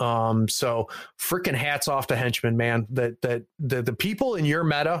stressful. So freaking hats off to Henchman, man. That the people in your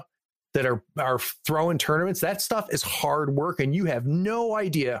meta that are throwing tournaments, that stuff is hard work, and you have no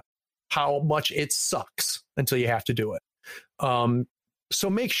idea how much it sucks until you have to do it. So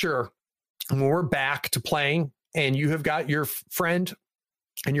make sure when we're back to playing and you have got your friend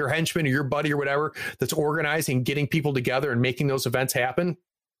and your henchman or your buddy or whatever that's organizing, getting people together and making those events happen,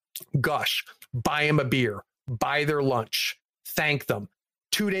 gosh, buy them a beer, buy their lunch, thank them.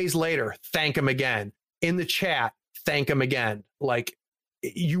 2 days later, thank them again. In the chat, thank them again. Like,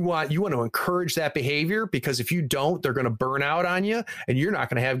 you want to encourage that behavior, because if you don't, they're going to burn out on you and you're not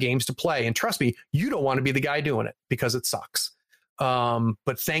going to have games to play. And trust me, you don't want to be the guy doing it because it sucks.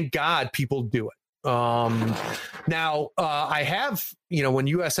 But thank God people do it. Now, I have, when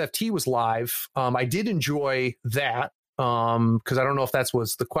USFT was live, I did enjoy that. Because I don't know if that's what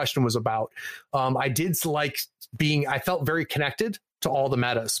the question was about. I did like I felt very connected to all the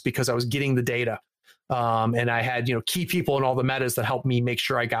metas because I was getting the data. And I had, key people in all the metas that helped me make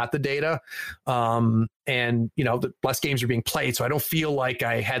sure I got the data. And, the less games are being played. So I don't feel like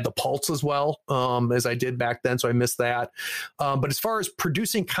I had the pulse as well as I did back then. So I missed that. But as far as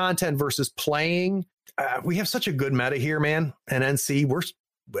producing content versus playing, we have such a good meta here, man. And NC,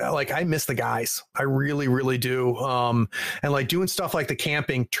 I miss the guys. I really, really do. And like doing stuff like the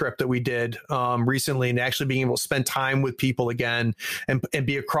camping trip that we did recently, and actually being able to spend time with people again and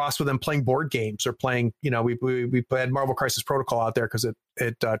be across with them playing board games or playing, we had Marvel Crisis Protocol out there because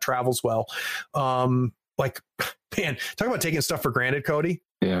it travels well. Man, talk about taking stuff for granted, Cody.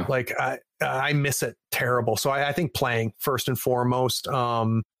 Yeah. Like I miss it terrible. So I think playing first and foremost.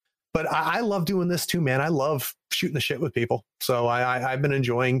 But I love doing this too, man. I love shooting the shit with people. So I've been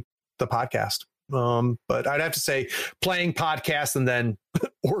enjoying the podcast. But I'd have to say playing podcasts and then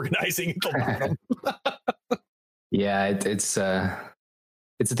organizing at the bottom. Yeah, it's a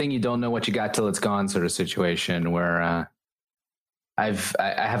thing you don't know what you got till it's gone sort of situation where I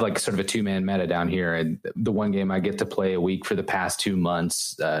have like sort of a 2-man meta down here, and the one game I get to play a week for the past 2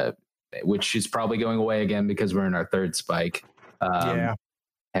 months, which is probably going away again because we're in our third spike.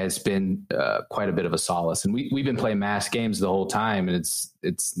 Has been quite a bit of a solace, and we've been playing mass games the whole time, and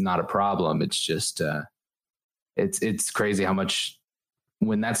it's not a problem. It's just it's crazy how much,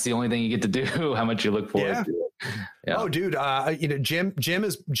 when that's the only thing you get to do, how much you look forward to it. Yeah. Oh, dude,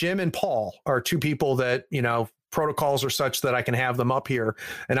 Jim and Paul are 2 people that protocols are such that I can have them up here,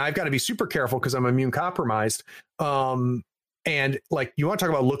 and I've got to be super careful because I'm immune compromised. And like, you want to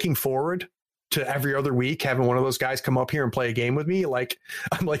talk about looking forward to every other week having one of those guys come up here and play a game with me, like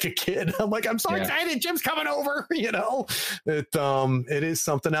I'm like a kid. I'm like, I'm so excited, Jim's coming over. It is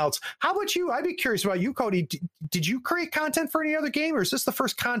something else. How about you? I'd be curious about you, Cody. Did you create content for any other game, or is this the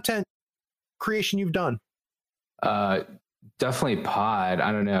first content creation you've done? Definitely pod.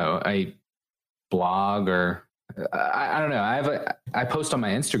 I don't know. I blog, or I don't know. I post on my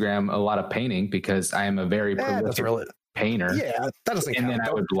Instagram a lot of painting because I am a very prolific painter. Yeah, that doesn't count. And then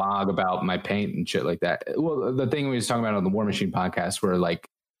I would blog about my paint and shit like that. Well, the thing we was talking about on the War Machine podcast, where like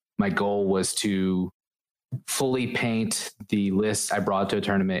my goal was to fully paint the list I brought to a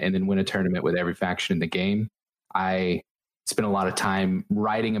tournament and then win a tournament with every faction in the game. I spent a lot of time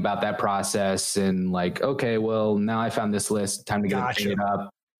writing about that process and like, okay, well, now I found this list, time to get it painted up,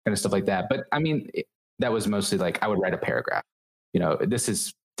 kind of stuff like that. But I mean, that was mostly like I would write a paragraph. This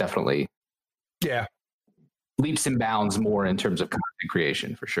is definitely leaps and bounds more in terms of content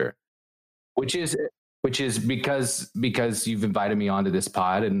creation for sure, which is because you've invited me onto this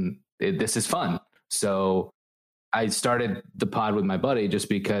pod, and this is fun. So I started the pod with my buddy just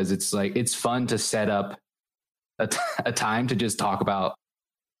because it's fun to set up a time to just talk about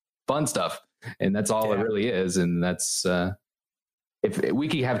fun stuff, and that's all it really is. And that's if we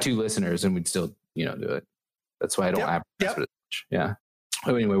could have 2 listeners and we'd still do it. That's why I don't advertise it as much. Yeah.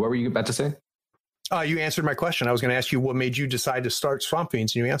 Oh, anyway, what were you about to say? You answered my question. I was going to ask you what made you decide to start Swamp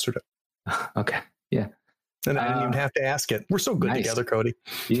Fiends, and you answered it. Okay. Yeah. And I didn't even have to ask it. We're so good together, Cody.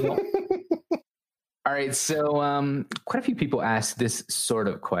 Yeah. All right. So quite a few people ask this sort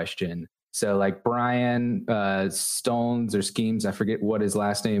of question. So like Brian Stones or Schemes, I forget what his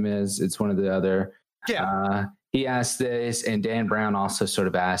last name is. It's one of the other. Yeah. He asked this, and Dan Brown also sort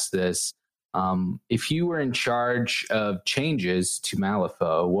of asked this. If you were in charge of changes to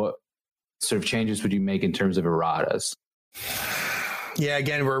Malifaux, what sort of changes would you make in terms of erratas? Yeah,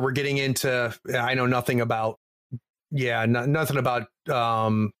 again, we're getting into, I know nothing about, nothing about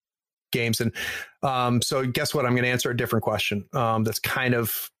games. And so guess what? I'm going to answer a different question that's kind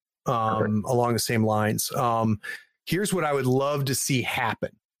of along the same lines. Here's what I would love to see happen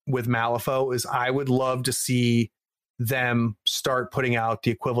with Malifaux is I would love to see them start putting out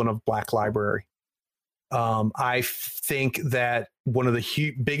the equivalent of Black Library. I think that one of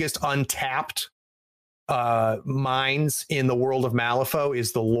the biggest untapped minds in the world of Malifaux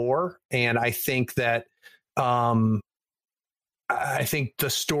is the lore. And I think that I think the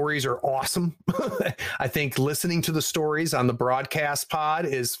stories are awesome. I think listening to the stories on the broadcast pod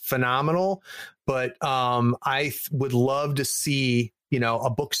is phenomenal. But I would love to see, a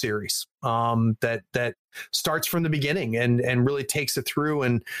book series that starts from the beginning and really takes it through.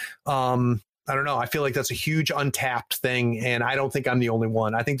 And I don't know. I feel like that's a huge untapped thing. And I don't think I'm the only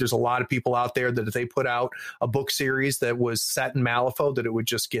one. I think there's a lot of people out there that if they put out a book series that was set in Malifaux, that it would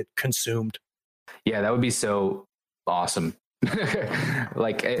just get consumed. Yeah, that would be so awesome.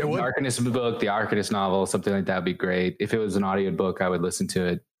 Like an Arcanist book, the Arcanist novel, something like that would be great. If it was an audio book, I would listen to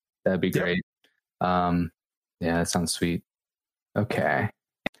it. That'd be great. Yeah, that sounds sweet. Okay.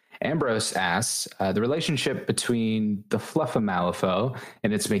 Ambrose asks, the relationship between the fluff of Malifaux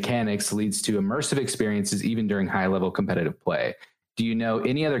and its mechanics leads to immersive experiences even during high-level competitive play. Do you know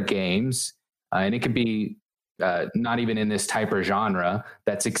any other games, and it could be not even in this type or genre,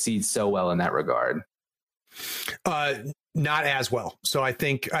 that succeeds so well in that regard? Not as well. So I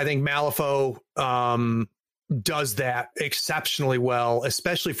think Malifaux does that exceptionally well,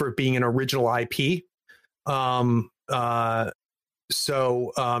 especially for it being an original IP. And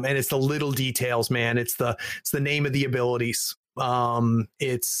it's the little details, man. It's the name of the abilities.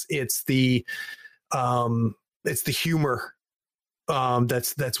 It's the humor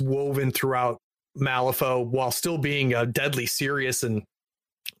that's woven throughout Malifaux while still being a deadly serious and,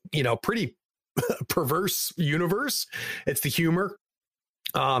 pretty perverse universe. It's the humor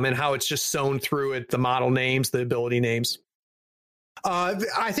and how it's just sewn through it, the model names, the ability names.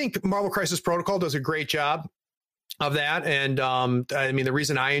 I think Marvel Crisis Protocol does a great job of that. And the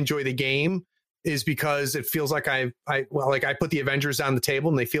reason I enjoy the game is because it feels like I put the Avengers on the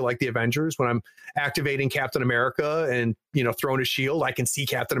table and they feel like the Avengers. When I'm activating Captain America and, throwing a shield, I can see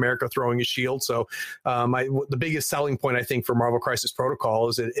Captain America throwing a shield. So the biggest selling point, I think, for Marvel Crisis Protocol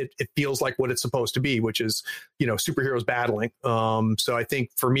is it feels like what it's supposed to be, which is, superheroes battling. So I think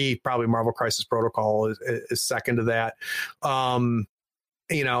for me, probably Marvel Crisis Protocol is second to that. And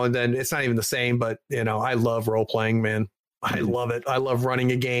then it's not even the same, but, I love role playing, man. I love it. I love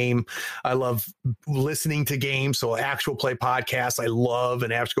running a game. I love listening to games. So actual play podcasts, I love,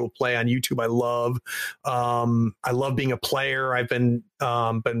 and actual play on YouTube, I love. I love being a player. I've been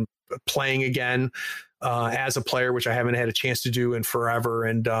playing again as a player, which I haven't had a chance to do in forever.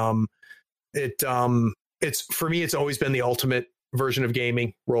 And it's for me, it's always been the ultimate version of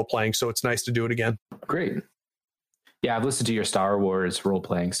gaming, role playing. So it's nice to do it again. Great. Yeah, I've listened to your Star Wars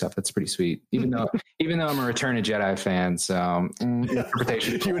role-playing stuff. That's pretty sweet. Even though I'm a Return of Jedi fan, so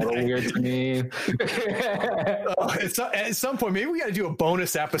interpretation is a little weird to me. At some point, maybe we got to do a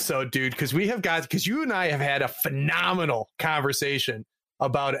bonus episode, dude, because you and I have had a phenomenal conversation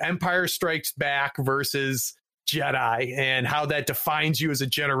about Empire Strikes Back versus Jedi and how that defines you as a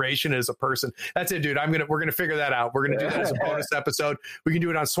generation, as a person. That's it, dude. We're gonna figure that out. We're gonna do that as a bonus episode. We can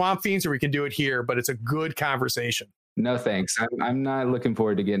do it on Swamp Fiends or we can do it here, but it's a good conversation. No, thanks. I'm not looking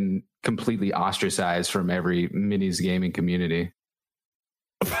forward to getting completely ostracized from every minis gaming community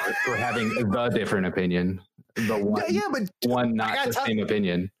for having the different opinion. One not the same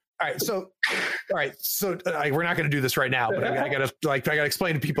opinion. All right, so we're not going to do this right now, but I got to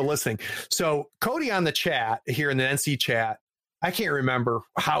explain to people listening. So Cody on the chat here in the NC chat, I can't remember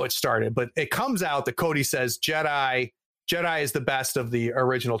how it started, but it comes out that Cody says Jedi is the best of the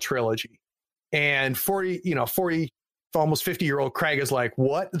original trilogy, and 40, almost 50-year-old Craig is like,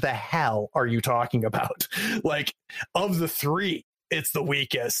 what the hell are you talking about? Like, of the three, it's the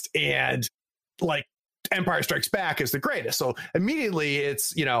weakest, and like Empire Strikes Back is the greatest. So immediately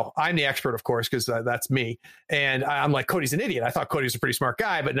it's, I'm the expert, of course, because that's me. And I'm like, Cody's an idiot. I thought Cody's a pretty smart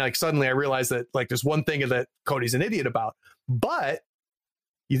guy, but like suddenly I realized that like there's one thing that Cody's an idiot about. But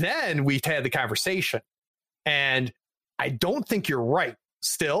then we had the conversation, and I don't think you're right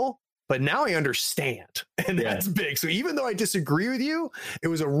still. But now I understand, and that's big. So even though I disagree with you, it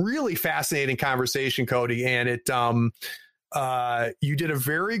was a really fascinating conversation, Cody, and it you did a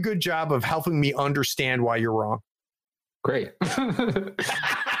very good job of helping me understand why you're wrong. Great. And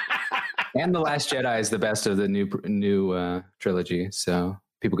The Last Jedi is the best of the new trilogy, so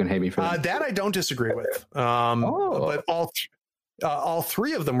people can hate me for that. That I don't disagree with. But all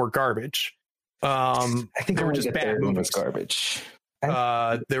three of them were garbage. I think they were just bad movies. Was garbage.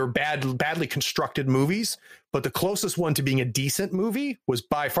 They were badly constructed movies, but the closest one to being a decent movie was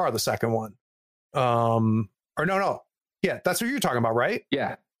by far the second one. Yeah, that's what you're talking about, right?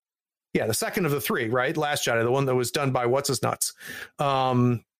 Yeah, the second of the three, right? Last Jedi, the one that was done by what's his nuts.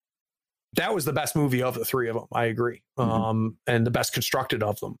 That was the best movie of the three of them. I agree, and the best constructed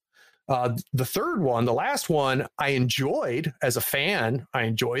of them. The third one, the last one, I enjoyed as a fan. I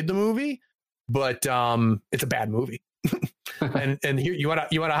enjoyed the movie, but it's a bad movie. and here you want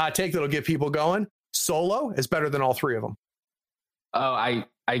a hot take that'll get people going. Solo is better than all three of them. Oh, I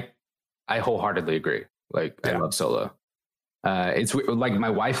wholeheartedly agree. Like, I love Solo. It's like my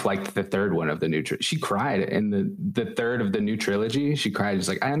wife liked the third one of the new trilogy. She cried in the third of the new trilogy. She cried. She's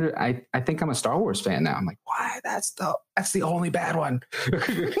like, I think I'm a Star Wars fan now. I'm like, why? That's the only bad one.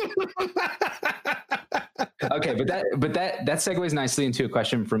 Okay, but that segues nicely into a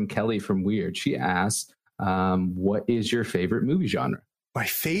question from Kelly from Weird. She asked, what is your favorite movie genre? My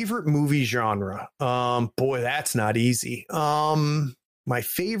favorite movie genre. Boy, that's not easy. my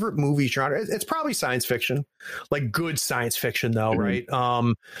favorite movie genre, it's probably science fiction, like good science fiction though, right?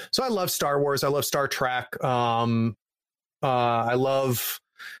 So I love Star Wars. I love Star Trek. I love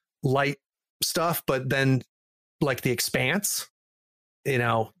light stuff, but then like The Expanse,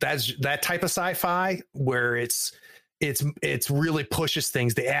 that's that type of sci-fi where it's really pushes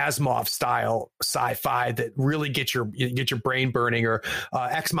things, the Asimov style sci-fi that really get your brain burning. Or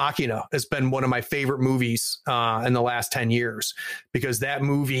Ex Machina has been one of my favorite movies in the last 10 years because that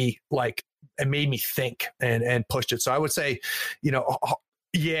movie, like, it made me think and pushed it. So I would say,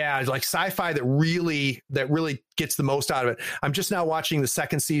 like sci-fi that really gets the most out of it. I'm just now watching the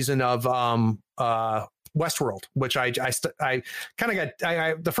second season of Westworld, which I kind of got.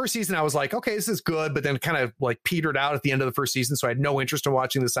 The first season I was like, okay, this is good, but then kind of like petered out at the end of the first season, so I had no interest in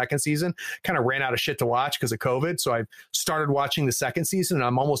watching the second season. Kind of ran out of shit to watch because of COVID, so I started watching the second season, and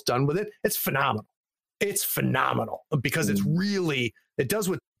I'm almost done with it. It's phenomenal. It's phenomenal because it does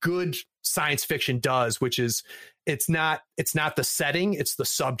what good science fiction does, which is it's not the setting, it's the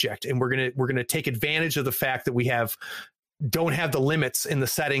subject, and we're gonna take advantage of the fact that we don't have the limits in the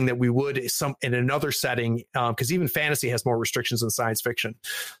setting that we would in another setting, because even fantasy has more restrictions than science fiction.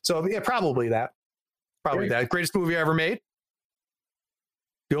 So yeah, probably that. Greatest movie ever made.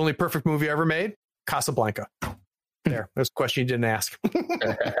 The only perfect movie ever made, Casablanca. There, that's a question you didn't ask. We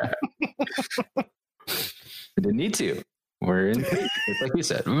didn't need to. We're in, like you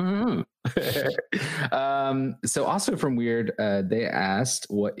said. So also from Weird, they asked,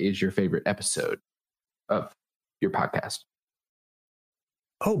 what is your favorite episode of your podcast?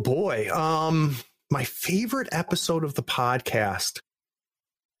 Oh boy. My favorite episode of the podcast.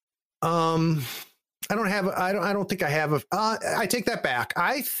 I don't think I have I take that back.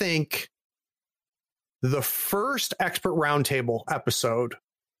 I think the first Expert Roundtable episode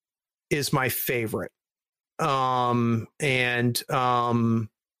is my favorite. Who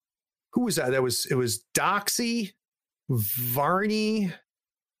was that? It was Doxy, Varney,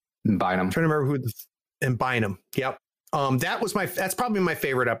 Bynum. I'm trying to remember and Bynum. Yep. That's probably my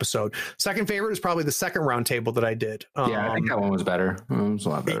favorite episode. Second favorite is probably the second roundtable that I did. I think that one was better. It was a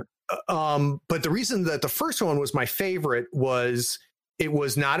lot better. But the reason that the first one was my favorite was it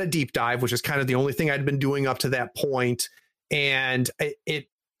was not a deep dive, which is kind of the only thing I'd been doing up to that point. And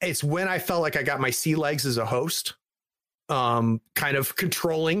it's when I felt like I got my sea legs as a host, kind of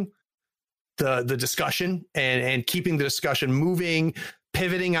controlling the discussion and keeping the discussion moving,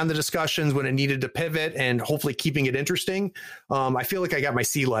 pivoting on the discussions when it needed to pivot, and hopefully keeping it interesting. I feel like I got my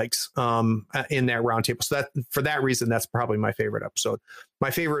sea legs in that roundtable. So for that reason, that's probably my favorite episode. My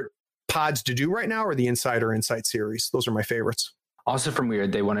favorite pods to do right now are the Insider Insight series. Those are my favorites. Also from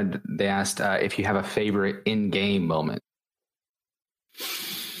Weird, they asked if you have a favorite in-game moment.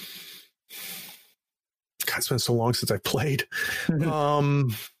 God, it's been so long since I played.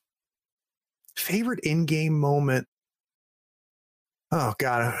 Favorite in-game moment. Oh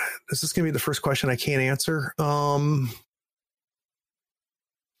God, is this going to be the first question I can't answer?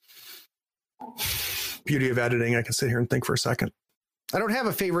 Beauty of editing. I can sit here and think for a second. I don't have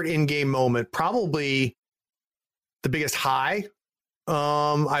a favorite in-game moment. Probably the biggest high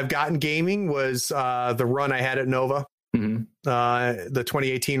I've gotten gaming was the run I had at Nova. Mm-hmm. The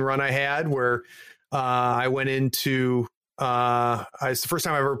 2018 run I had where I went into it's the first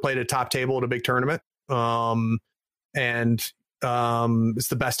time I ever played a top table at a big tournament. It's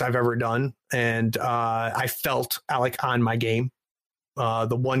the best I've ever done. And I felt like on my game.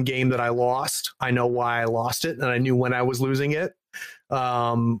 The one game that I lost, I know why I lost it, and I knew when I was losing it.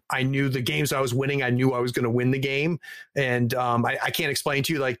 I knew the games I was winning. I knew I was going to win the game. And I can't explain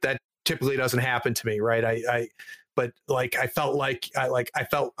to you, like, that typically doesn't happen to me, right? But like I felt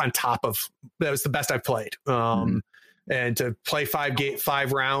on top of, that was the best I've played. And to play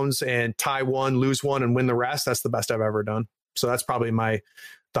 5 rounds and tie one, lose one, and win the rest, that's the best I've ever done. So that's probably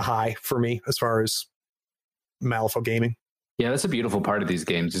the high for me as far as Malifaux gaming. Yeah, that's a beautiful part of these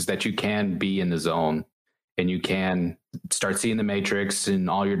games, is that you can be in the zone and you can start seeing the matrix and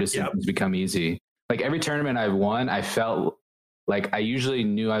all your decisions become easy. Like every tournament I've won, I felt like I usually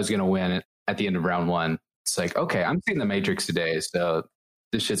knew I was going to win at the end of round one. It's like, okay, I'm seeing the matrix today, so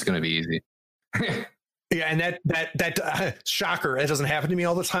this shit's going to be easy. Yeah, and that shocker, it doesn't happen to me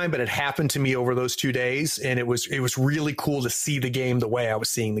all the time, but it happened to me over those 2 days, and it was really cool to see the game the way I was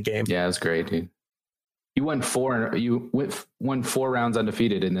seeing the game. Yeah, it's great, dude. You won 4 rounds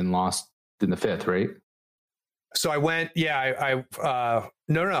undefeated and then lost in the 5th, right? So I went, I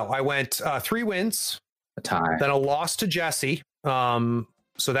went 3 wins, a tie, then a loss to Jesse.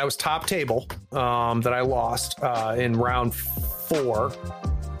 So that was top table that I lost in round 4.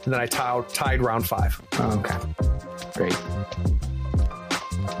 And then I tied round 5. Oh, okay. Great.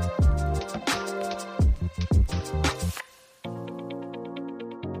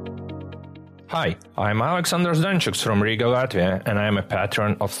 Hi, I'm Alexander Zdanchuk from Riga, Latvia, and I'm a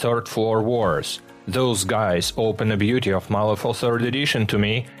patron of Third Floor Wars. Those guys open the beauty of Malifaux 3rd Edition to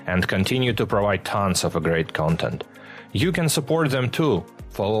me and continue to provide tons of great content. You can support them too.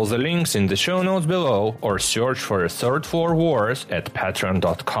 Follow the links in the show notes below or search for Third Floor Wars at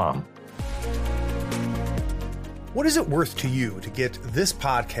patreon.com. What is it worth to you to get this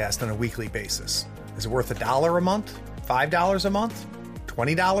podcast on a weekly basis? Is it worth $1 a month? $5 a month?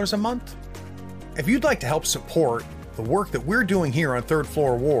 $20 a month? If you'd like to help support the work that we're doing here on Third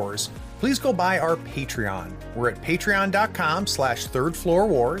Floor Wars, please go by our Patreon. We're at patreon.com/Third Floor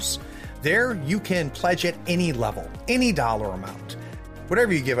Wars. There you can pledge at any level, any dollar amount.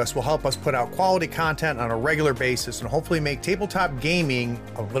 Whatever you give us will help us put out quality content on a regular basis and hopefully make tabletop gaming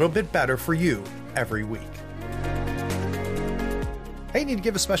a little bit better for you every week. Hey, need to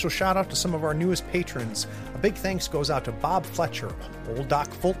give a special shout out to some of our newest patrons. A big thanks goes out to Bob Fletcher, Old Doc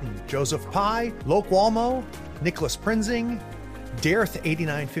Fulton, Joseph Pye, Loke Walmo, Nicholas Prinzing,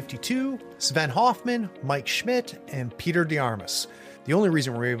 Dareth8952, Sven Hoffman, Mike Schmidt, and Peter DeArmas. The only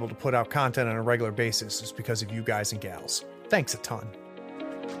reason we're able to put out content on a regular basis is because of you guys and gals. Thanks a ton.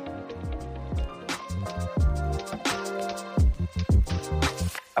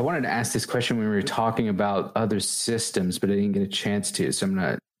 I wanted to ask this question when we were talking about other systems, but I didn't get a chance to. So I'm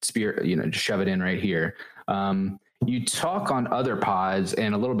going to just shove it in right here. You talk on other pods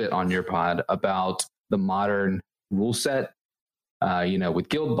and a little bit on your pod about the modern rule set, with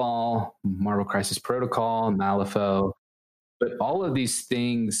Guild Ball, Marvel Crisis Protocol, Malifaux, but all of these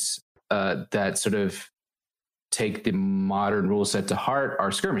things that sort of take the modern rule set to heart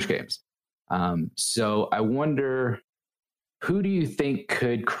are skirmish games. So I wonder, who do you think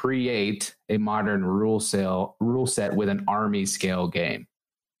could create a modern rule set with an army scale game?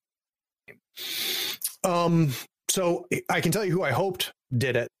 So I can tell you who I hoped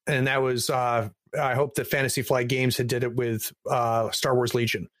did it, and that was I hope that Fantasy Flight Games had did it with Star Wars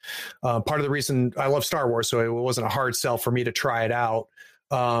Legion. Part of the reason I love Star Wars, so it wasn't a hard sell for me to try it out.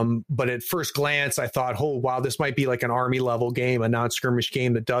 But at first glance, I thought, oh, wow, this might be like an army level game, a non-skirmish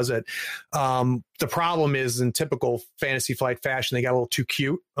game that does it. The problem is, in typical Fantasy Flight fashion, they got a little too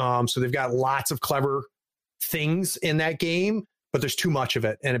cute. So they've got lots of clever things in that game, but there's too much of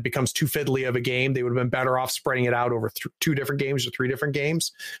it and it becomes too fiddly of a game. They would have been better off spreading it out over 2 different games or 3 different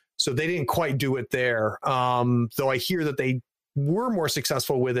games. So they didn't quite do it there. Though I hear that they were more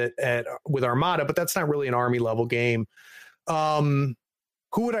successful with it with Armada, but that's not really an army level game. Who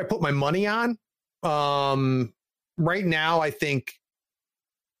would I put my money on? Right now, I think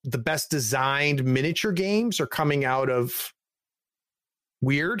the best designed miniature games are coming out of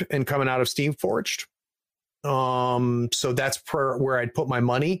Weird and coming out of Steamforged. So that's where I'd put my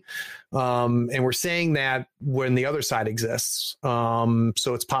money. And we're saying that when the other side exists. So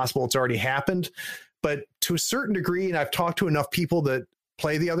it's possible it's already happened. But to a certain degree, and I've talked to enough people that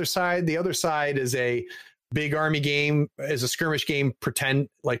play the other side is a big army game, is a skirmish game, pretending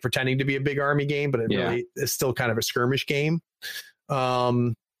to be a big army game, but it really is still kind of a skirmish game.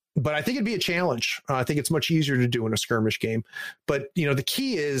 But I think it'd be a challenge. I think it's much easier to do in a skirmish game. But the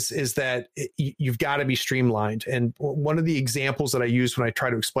key is that you've got to be streamlined. And one of the examples that I use when I try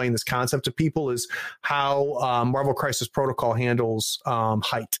to explain this concept to people is how Marvel Crisis Protocol handles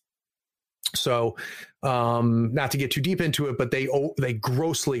height. So not to get too deep into it, but they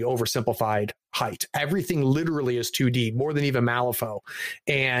grossly oversimplified height. Everything literally is 2D, more than even Malifaux.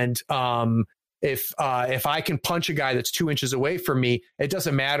 And if I can punch a guy that's 2 inches away from me, it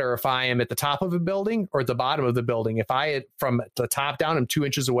doesn't matter if I am at the top of a building or at the bottom of the building. If I from the top down, I'm 2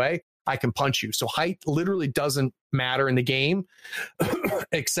 inches away, I can punch you. So height literally doesn't matter in the game,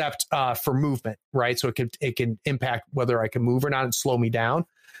 except for movement, right? So it can impact whether I can move or not and slow me down.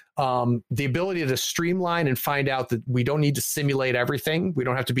 The ability to streamline and find out that we don't need to simulate everything. We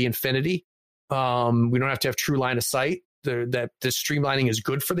don't have to be infinity. We don't have to have true line of sight. That the streamlining is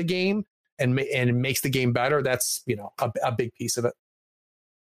good for the game and it makes the game better. That's a big piece of it.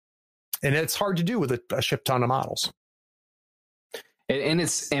 And it's hard to do with a ship ton of models. And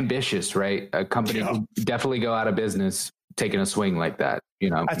it's ambitious, right? A company will definitely go out of business taking a swing like that.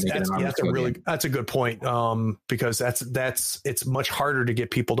 That's a good point. Because it's much harder to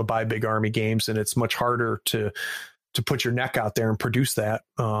get people to buy big army games, and it's much harder to put your neck out there and produce that.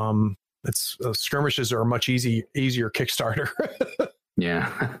 Skirmishes are a much easier Kickstarter.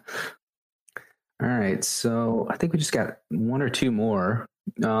 Yeah. All right. So I think we just got 1 or 2 more.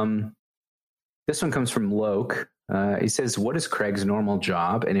 This one comes from Loke. He says, what is Craig's normal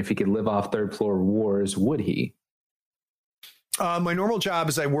job? And if he could live off Third Floor Wars, would he? My normal job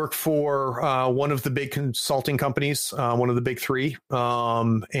is I work for one of the big consulting companies, one of the big three,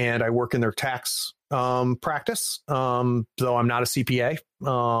 and I work in their tax practice, though I'm not a CPA.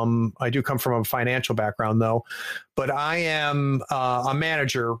 I do come from a financial background, though, but I am a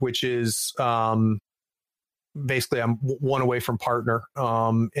manager, which is basically I'm one away from partner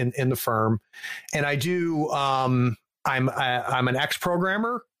in the firm, and I do. I'm an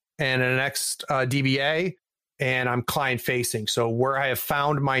ex-programmer and an ex-DBA. And I'm client facing. So where I have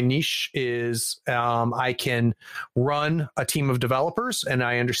found my niche is I can run a team of developers and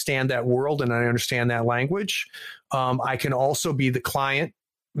I understand that world and I understand that language. I can also be the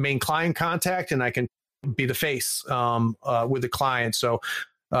main client contact, and I can be the face with the client. So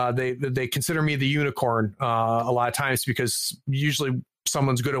they consider me the unicorn a lot of times, because usually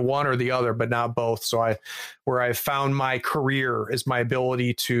someone's good at one or the other, but not both. So where I've found my career is my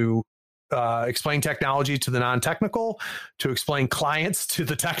ability to explain technology to the non-technical, to explain clients to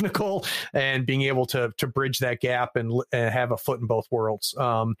the technical, and being able to bridge that gap and have a foot in both worlds.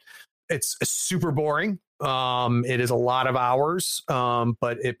 It's super boring. It is a lot of hours,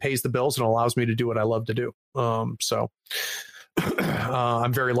 but it pays the bills and allows me to do what I love to do. So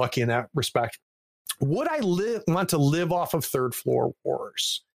I'm very lucky in that respect. Would I want to live off of Third Floor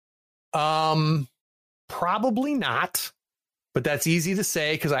Wars? Probably not. But that's easy to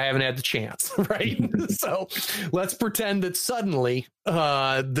say because I haven't had the chance, right? So let's pretend that suddenly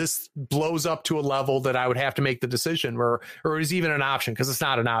this blows up to a level that I would have to make the decision, or is even an option, because it's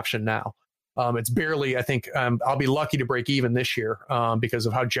not an option now. It's barely, I think I'll be lucky to break even this year because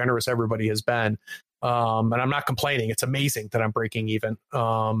of how generous everybody has been. And I'm not complaining. It's amazing that I'm breaking even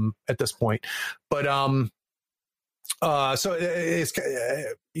at this point. But so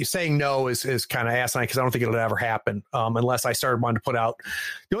it's saying no is kind of asinine, because I don't think it'll ever happen unless I started wanting to put out.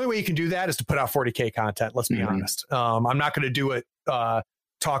 The only way you can do that is to put out 40K content. Let's be honest. I'm not going to do it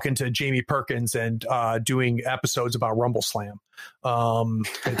talking to Jamie Perkins and doing episodes about Rumble Slam.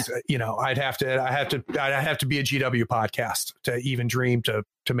 It's, I'd have to be a GW podcast to even dream to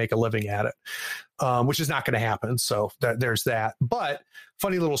make a living at it, which is not going to happen. So there's that. But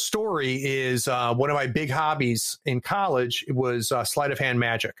funny little story is one of my big hobbies in college was sleight of hand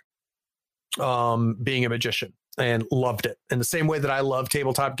magic, being a magician, and loved it. In the same way that I love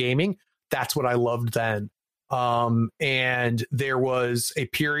tabletop gaming, that's what I loved then. And there was a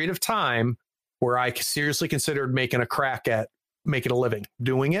period of time where I seriously considered making a crack at making a living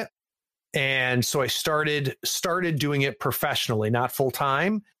doing it. And so I started doing it professionally, not full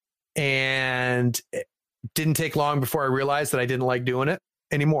time. And it didn't take long before I realized that I didn't like doing it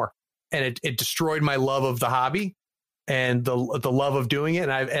anymore. And it destroyed my love of the hobby and the love of doing it.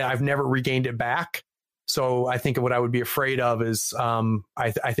 And I've never regained it back. So I think what I would be afraid of is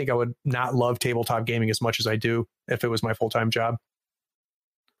I think I would not love tabletop gaming as much as I do if it was my full-time job.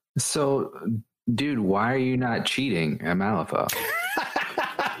 So, dude, why are you not cheating at Malifaux?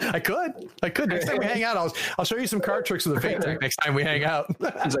 I could. Next time we hang out, I'll show you some card tricks with the Fate Deck next time we hang out.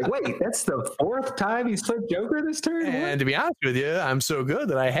 He's like, wait, that's the fourth time he's flipped Joker this turn? And to be honest with you, I'm so good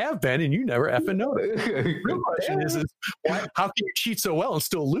that I have been, and you never effing know it. The real question is how can you cheat so well and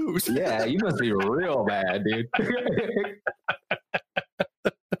still lose? Yeah, you must be real bad, dude.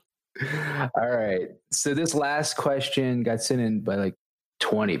 All right. So this last question got sent in by like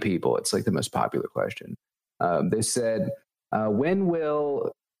 20 people. It's like the most popular question. They said, when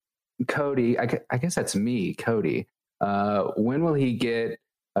will Cody, I guess that's me, Cody, when will he get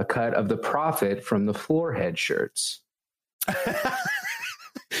a cut of the profit from the Floorhead shirts?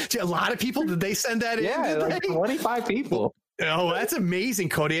 A lot of people, did they send that in? Yeah, like 25 people. Oh, that's amazing,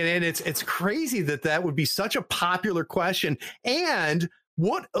 Cody. And it's crazy that would be such a popular question. And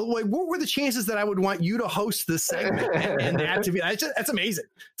what were the chances that I would want you to host this segment and that to be, that's amazing.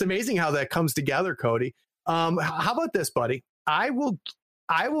 It's amazing how that comes together, Cody. How about this, buddy? I will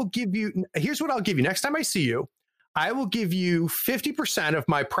give you, here's what I'll give you. Next time I see you, I will give you 50% of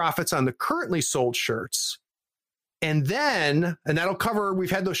my profits on the currently sold shirts. And that'll cover,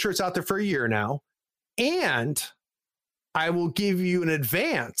 we've had those shirts out there for a year now. And I will give you an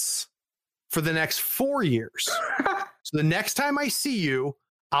advance for the next 4 years. So the next time I see you,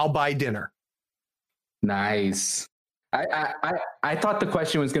 I'll buy dinner. Nice. I thought the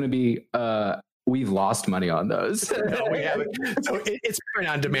question was going to be, we've lost money on those. No, we haven't. So it's print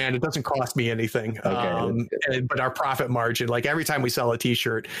on demand. It doesn't cost me anything. Okay, but our profit margin, like every time we sell a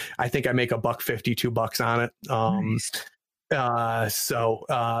t-shirt, I think I make $1.50, $2 on it. Nice.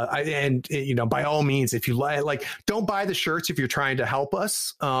 By all means, if you like, don't buy the shirts if you're trying to help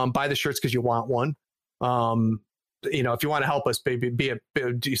us. Buy the shirts because you want one. If you want to help us, throw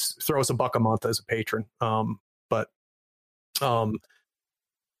us $1 a month as a patron. But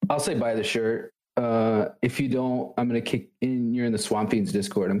I'll say buy the shirt. If you don't, I'm going to kick in. You're in the Swamp Fiends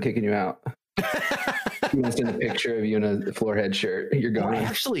Discord. I'm kicking you out. You want to send a picture of you in a Floorhead shirt? You're going. Well,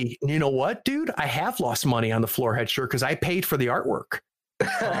 actually, you know what, dude? I have lost money on the Floorhead shirt because I paid for the artwork.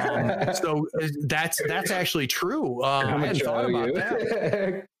 So that's actually true. I hadn't thought about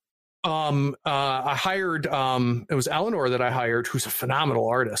that. I hired. It was Eleanor that I hired, who's a phenomenal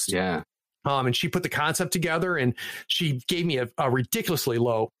artist. Yeah. And she put the concept together, and she gave me a ridiculously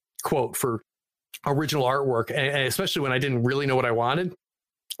low quote for original artwork, and especially when I didn't really know what I wanted.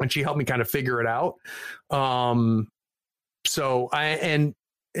 And she helped me kind of figure it out. I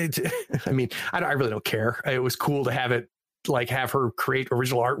really don't care. It was cool to have it, like, have her create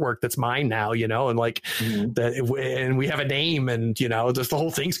original artwork that's mine now, you know, and like and we have a name, and, you know, just the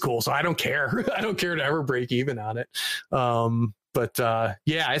whole thing's cool. So I don't care. I don't care to ever break even on it. But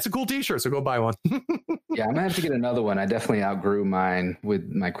yeah, it's a cool t-shirt. So go buy one. Yeah, I'm gonna have to get another one. I definitely outgrew mine with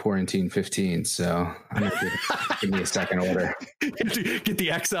my Quarantine 15. So I'm gonna give me a second order. Get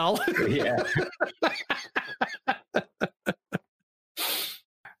the XL. Yeah.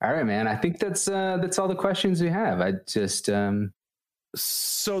 All right, man. I think that's all the questions we have. I just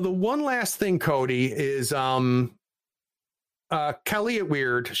So the one last thing, Cody, is Kelly at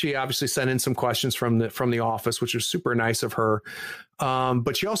Weird. She obviously sent in some questions from the office, which was super nice of her.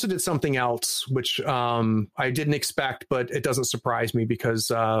 But she also did something else, which I didn't expect, but it doesn't surprise me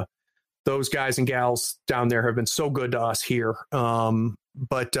because those guys and gals down there have been so good to us here.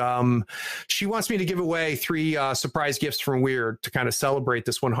 But she wants me to give away 3 surprise gifts from Weird to kind of celebrate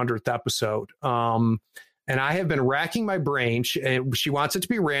this 100th episode. And I have been racking my brain. She wants it to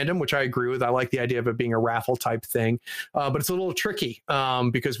be random, which I agree with. I like the idea of it being a raffle type thing. But it's a little tricky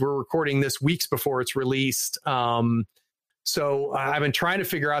because we're recording this weeks before it's released. So I've been trying to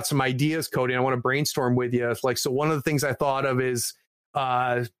figure out some ideas, Cody, and I want to brainstorm with you. Like, so one of the things I thought of is,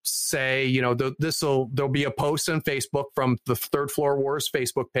 say, you know, there'll be a post on Facebook from the Third Floor Wars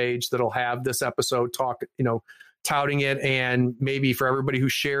Facebook page that'll have this episode touting it. And maybe for everybody who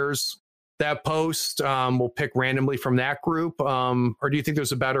shares that post, we'll pick randomly from that group. Or do you think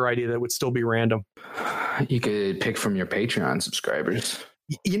there's a better idea that would still be random? You could pick from your Patreon subscribers.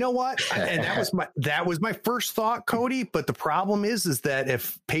 You know what? And that was my first thought, Cody. But the problem is that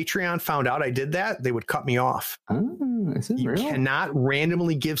if Patreon found out I did that, they would cut me off. Oh, is it you real? Cannot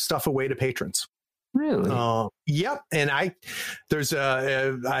randomly give stuff away to patrons. Really? Yep. And I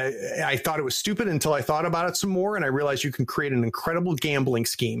thought it was stupid until I thought about it some more, and I realized you can create an incredible gambling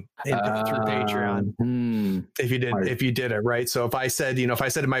scheme through Patreon if you did it right. So if I said to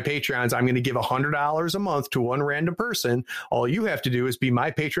my Patreons, I'm going to give $100 a month to one random person, all you have to do is be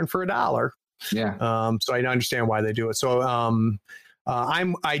my patron for $1. Yeah. So I understand why they do it. So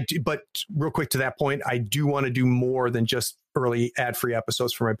but real quick to that point, I do want to do more than just early ad-free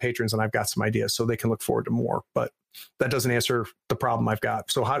episodes for my patrons, and I've got some ideas so they can look forward to more, but that doesn't answer the problem I've got.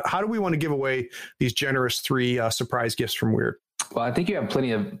 So how do we want to give away these generous 3 surprise gifts from Weird? Well, I think you have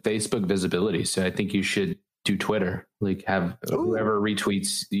plenty of Facebook visibility, so I think you should do Twitter, like have whoever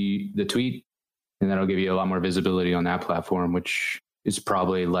retweets the tweet, and that'll give you a lot more visibility on that platform, which is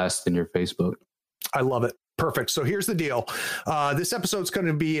probably less than your Facebook. I love it. Perfect. So here's the deal. This episode's going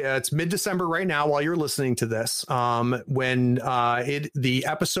to be, it's mid-December right now while you're listening to this. When the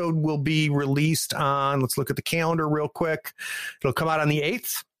episode will be released on, let's look at the calendar real quick. It'll come out on the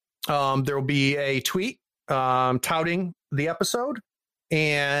 8th. There will be a tweet touting the episode,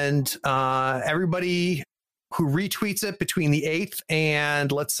 and everybody who retweets it between the 8th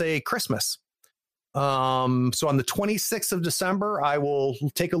and, let's say, Christmas. So on the 26th of December, I will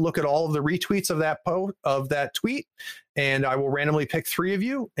take a look at all of the retweets of that tweet, and I will randomly pick 3 of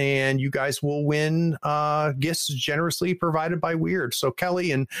you, and you guys will win gifts generously provided by Weird. So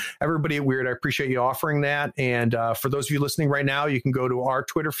Kelly and everybody at Weird, I appreciate you offering that. And for those of you listening right now, you can go to our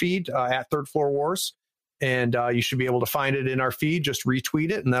Twitter feed at Third Floor Wars, and you should be able to find it in our feed. Just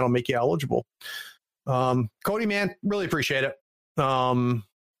retweet it, and that'll make you eligible. Cody, man, really appreciate it.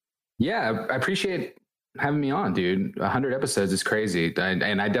 Yeah, I appreciate having me on, dude. 100 episodes is crazy.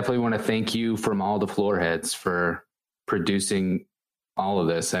 And I definitely want to thank you from all the floor heads for producing all of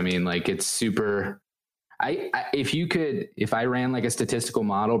this. I mean, like, it's super... If I ran like a statistical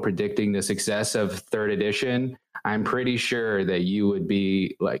model predicting the success of 3rd edition, I'm pretty sure that you would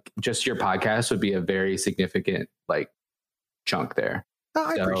be like, just your podcast would be a very significant like chunk there. Oh,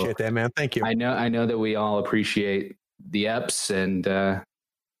 I appreciate that, man. Thank you. I know that we all appreciate the eps and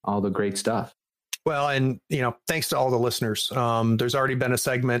all the great stuff. Well, and, thanks to all the listeners. There's already been a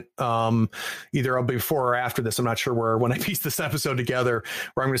segment either before or after this. I'm not sure when I pieced this episode together,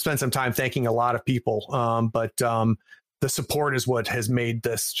 where I'm going to spend some time thanking a lot of people. But the support is what has made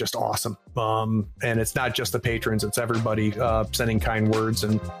this just awesome. And it's not just the patrons, it's everybody sending kind words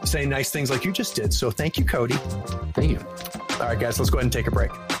and saying nice things like you just did. So thank you, Cody. Thank you. All right, guys, let's go ahead and take a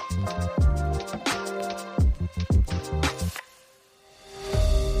break.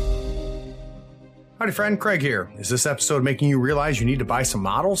 Howdy, friend. Craig here. Is this episode making you realize you need to buy some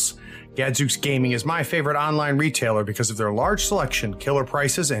models? Gadzooks Gaming is my favorite online retailer because of their large selection, killer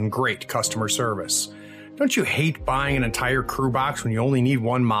prices, and great customer service. Don't you hate buying an entire crew box when you only need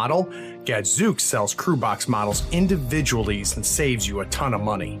one model? Gadzooks sells crew box models individually and saves you a ton of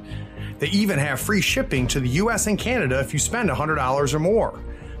money. They even have free shipping to the US and Canada if you spend $100 or more.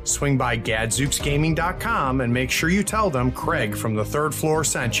 Swing by GadzooksGaming.com and make sure you tell them Craig from the Third Floor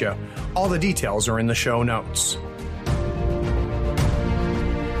sent you. All the details are in the show notes.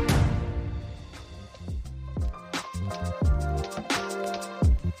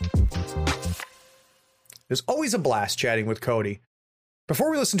 It's always a blast chatting with Cody. Before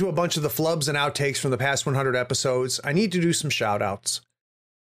we listen to a bunch of the flubs and outtakes from the past 100 episodes, I need to do some shout outs.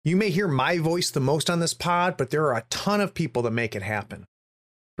 You may hear my voice the most on this pod, but there are a ton of people that make it happen.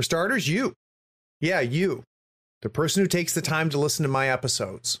 For starters, you. Yeah, you. The person who takes the time to listen to my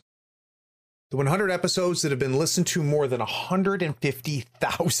episodes. The 100 episodes that have been listened to more than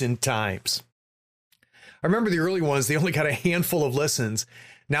 150,000 times. I remember the early ones, they only got a handful of listens.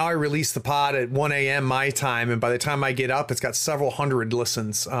 Now I release the pod at 1 a.m. my time, and by the time I get up, it's got several hundred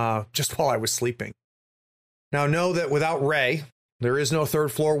listens just while I was sleeping. Now know that without Ray, there is no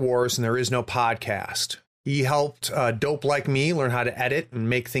Third Floor Wars and there is no podcast. He helped dope like me learn how to edit and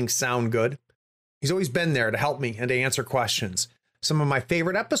make things sound good. He's always been there to help me and to answer questions. Some of my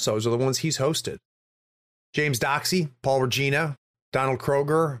favorite episodes are the ones he's hosted. James Doxey, Paul Regina, Donald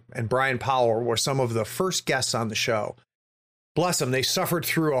Kroger, and Brian Powell were some of the first guests on the show. Bless them, they suffered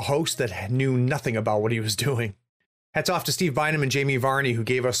through a host that knew nothing about what he was doing. Hats off to Steve Bynum and Jamie Varney, who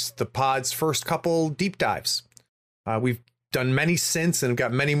gave us the pod's first couple deep dives. We've done many since and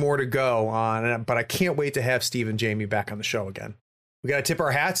got many more to go on, but I can't wait to have Steve and Jamie back on the show again. We got to tip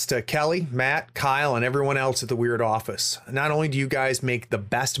our hats to Kelly, Matt, Kyle, and everyone else at the Weird Office. Not only do you guys make the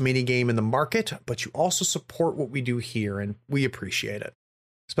best minigame in the market, but you also support what we do here, and we appreciate it.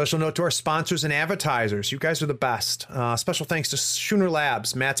 Special note to our sponsors and advertisers. You guys are the best. Special thanks to Schooner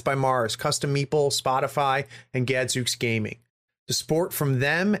Labs, Mats by Mars, Custom Meeple, Spotify, and Gadzooks Gaming. The support from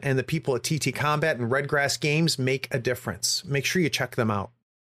them and the people at TT Combat and Redgrass Games make a difference. Make sure you check them out.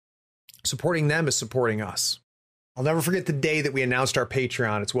 Supporting them is supporting us. I'll never forget the day that we announced our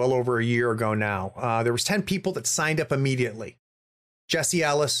Patreon. It's well over a year ago now. There was 10 people that signed up immediately. Jesse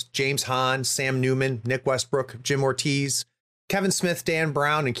Ellis, James Hahn, Sam Newman, Nick Westbrook, Jim Ortiz, Kevin Smith, Dan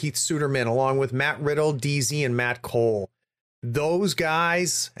Brown, and Keith Suderman, along with Matt Riddle, DZ, and Matt Cole. Those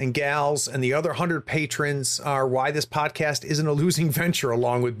guys and gals and the other 100 patrons are why this podcast isn't a losing venture,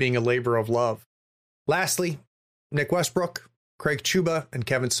 along with being a labor of love. Lastly, Nick Westbrook, Craig Chuba, and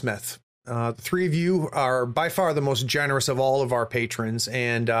Kevin Smith. The three of you are by far the most generous of all of our patrons.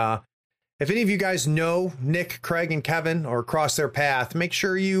 And if any of you guys know Nick, Craig, and Kevin or cross their path, make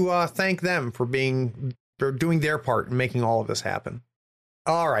sure you thank them for doing their part in making all of this happen.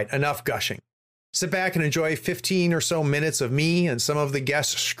 All right, enough gushing. Sit back and enjoy 15 or so minutes of me and some of the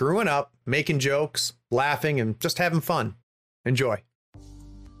guests screwing up, making jokes, laughing, and just having fun. Enjoy.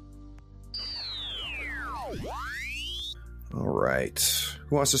 All right.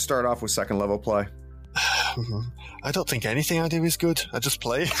 Who wants to start off with second level play? I don't think anything I do is good. I just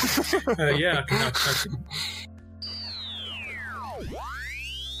play. Yeah.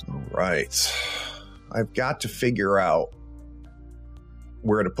 All right. I've got to figure out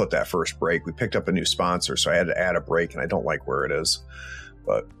where to put that first break. We picked up a new sponsor, so I had to add a break, and I don't like where it is,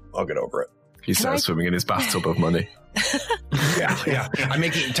 but I'll get over it. He starts swimming in his bathtub of money. Yeah.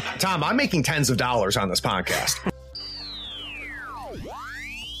 I'm making tens of dollars on this podcast.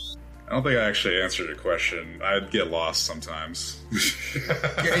 I don't think I actually answered your question. I'd get lost sometimes.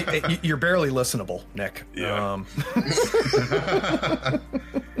 You're barely listenable, Nick. Yeah.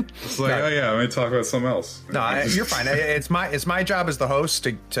 It's like, oh yeah, I'm going to talk about something else. No, you're fine. It's my job as the host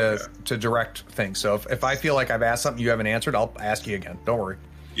to direct things. So if I feel like I've asked something you haven't answered, I'll ask you again. Don't worry.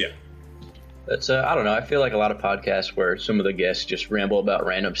 Yeah. That's I don't know. I feel like a lot of podcasts where some of the guests just ramble about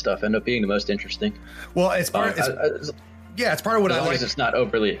random stuff end up being the most interesting. Well, it's part it's part of what I like. It's not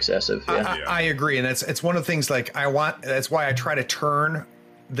overly excessive. Yeah. I agree, and it's one of the things like that's why I try to turn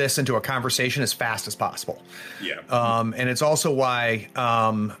this into a conversation as fast as possible. Yeah. And it's also why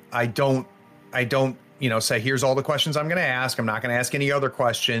I don't say here's all the questions I'm going to ask. I'm not going to ask any other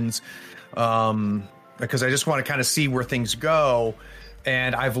questions because I just want to kind of see where things go.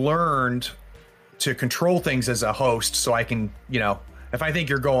 And I've learned to control things as a host, so I can, if I think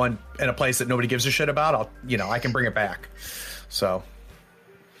you're going in a place that nobody gives a shit about, I can bring it back. So,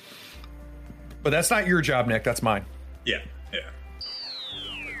 but that's not your job, Nick. That's mine. Yeah.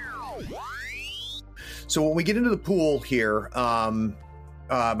 So when we get into the pool here,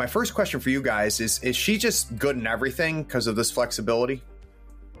 my first question for you guys is she just good in everything because of this flexibility?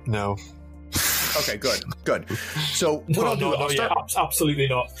 No. Okay, good. So what I'll do, I'll start... absolutely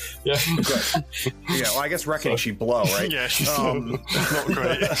not. Yeah. Good. Yeah, well, I guess reckoning she'd blow, right? Yeah, she's not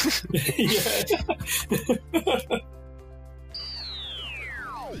great.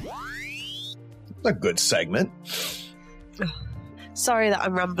 A good segment. Sorry that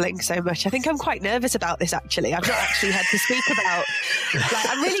I'm rambling so much. I think I'm quite nervous about this, actually. I've not actually had to speak about...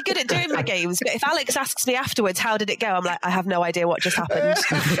 I'm really good at doing my games, but if Alex asks me afterwards, how did it go? I'm like, I have no idea what just happened.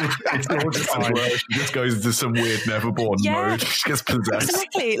 She just goes into some weird Neverborn mode. She gets possessed.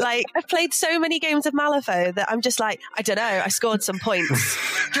 Exactly. I've played so many games of Malifaux that I'm just like, I don't know, I scored some points.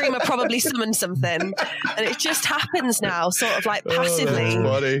 Dreamer probably summoned something. And it just happens now, sort of passively.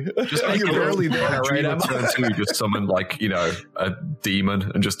 Funny. Just make You're barely there, right? You just summon a demon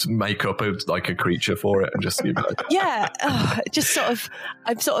and just make up a creature for it and just yeah, just sort of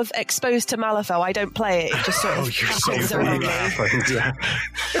I'm sort of exposed to Malifaux. I don't play it. It just sort of happens around me.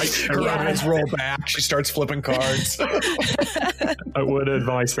 Her eyes roll back. She starts flipping cards. I would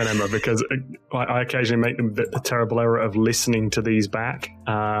advise then, Emma, because I occasionally make the terrible error of listening to these back.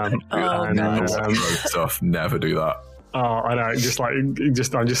 Stuff. Never do that. Oh, I know. I'm just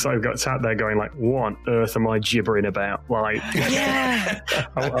so got sat there going what on earth am I gibbering about? Yeah.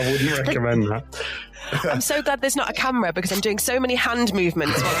 I wouldn't recommend that. I'm so glad there's not a camera because I'm doing so many hand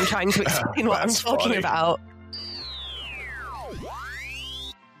movements while I'm trying to explain what I'm talking about.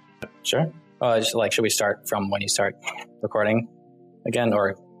 Sure. Should we start from when you start recording again,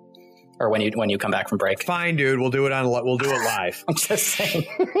 or when you come back from break? Fine, dude. We'll do it live. I'm just saying.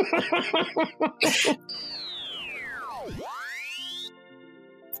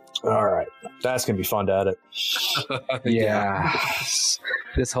 All right. That's going to be fun to edit. Yeah.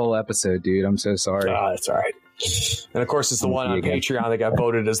 This whole episode, dude. I'm so sorry. That's all right. And of course, it's the one on Patreon that got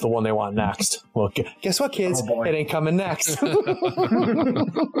voted as the one they want next. Well, guess what, kids? It ain't coming next.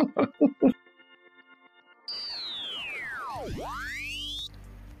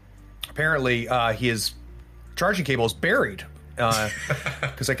 Apparently, his charging cable is buried.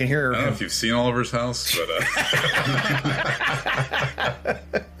 Because I can hear. I don't know if you've seen Oliver's house, but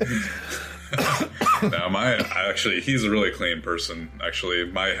no, he's a really clean person. Actually,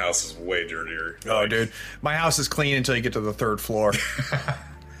 my house is way dirtier. Oh, dude, my house is clean until you get to the third floor.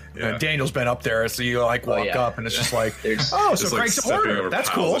 Yeah. Daniel's been up there, so you walk up, and it's just like, so Craig's order. That's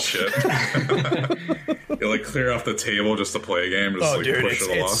cool. You clear off the table just to play a game. Just, dude, push it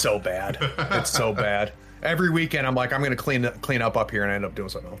along. It's so bad. It's so bad. Every weekend, I'm like, I'm going to clean up here, and I end up doing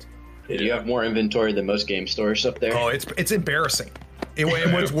something else. Do you have more inventory than most game stores up there? Oh, it's embarrassing.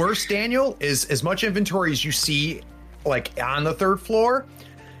 And what's worse, Daniel, is as much inventory as you see, on the third floor.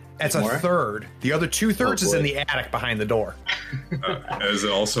 That's a third. The other 2/3 is in the attic behind the door. Is it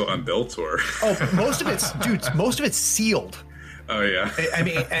also unbuilt, or? Most of it's sealed. Oh yeah. I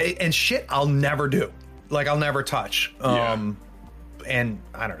mean, and shit, I'll never do. I'll never touch. And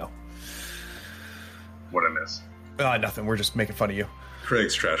I don't know. What I miss? Nothing. We're just making fun of you.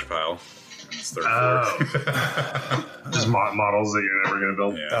 Craig's trash pile. It's third floor. Just models that you're never going to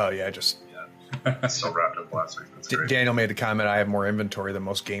build. Yeah. Oh yeah, just. Still wrapped up last week. That's great. Daniel made the comment, I have more inventory than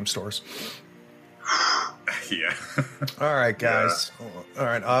most game stores. Yeah. All right, guys. Yeah. All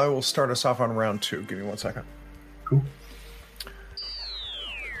right, I will start us off on round 2. Give me 1 second. Cool.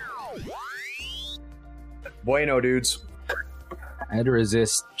 Bueno, dudes. I had to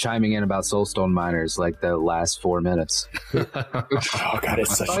resist chiming in about Soulstone Miners the last 4 minutes. Oh god,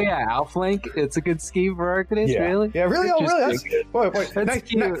 it's such. Oh yeah, Outflank. It's a good scheme for Arcanist. Yeah. Really? Yeah, really. Oh, really?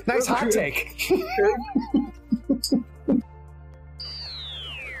 That's nice hot cute. take.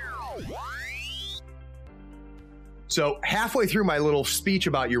 So halfway through my little speech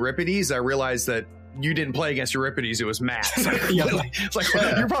about Euripides, I realized that you didn't play against Euripides, it was Matt. It's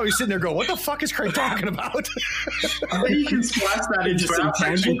you're probably sitting there going, what the fuck is Craig talking about? I think you can splash that into some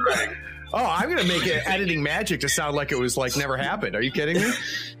tangent, Craig. Oh, I'm going to make it editing magic to sound like it was never happened. Are you kidding me?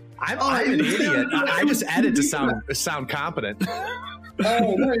 I'm an idiot. I just edit to sound competent.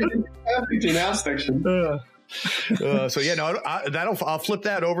 Oh, no, you have to gymnastics. So yeah, no, I'll flip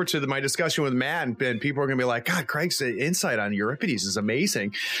that over to my discussion with Matt, and people are gonna be like, God, Craig's insight on Euripides is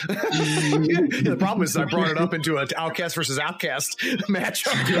amazing. The problem is I brought it up into an Outcast versus Outcast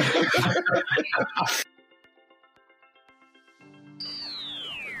matchup.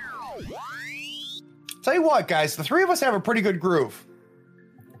 Tell you what, guys, the three of us have a pretty good groove.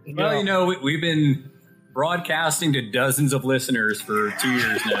 Well, you know, we've been broadcasting to dozens of listeners for 2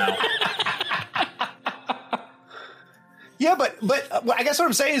 years now. Yeah, but I guess what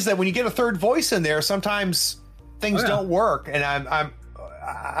I'm saying is that when you get a third voice in there, sometimes things don't work, and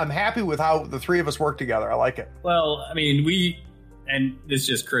I'm happy with how the three of us work together. I like it. Well, I mean, and it's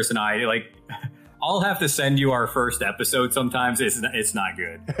just Chris and I, like, I'll have to send you our first episode sometimes. It's not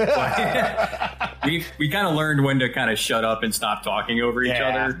good. But we kind of learned when to kind of shut up and stop talking over each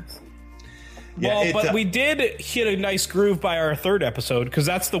other. Well, but we did hit a nice groove by our third episode, because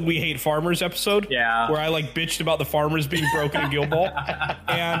that's the We Hate Farmers episode. Yeah. Where I like bitched about the farmers being broken in Guild Ball.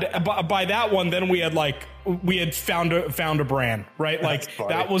 And by that one, then we had found a brand, right? Like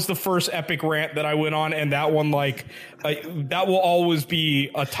that was the first epic rant that I went on, and that one, that will always be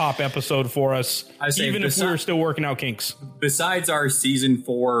a top episode for us, even if we're still working out kinks. Besides our season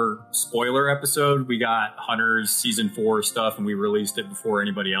 4 spoiler episode, we got Hunter's season 4 stuff, and we released it before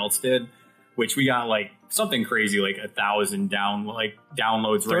anybody else did. Which we got like something crazy, like 1,000 downloads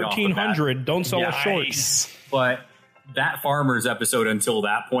right off the bat. 1,300. Don't sell us short. But that farmers episode until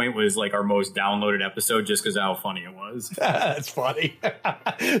that point was like our most downloaded episode, just because how funny it was. That's funny.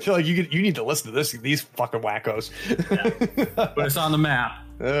 So like you need to listen to these fucking wackos. Yeah. Put us on the map.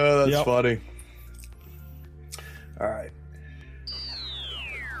 Oh, that's funny. All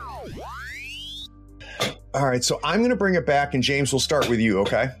right. So I'm going to bring it back, and James will start with you.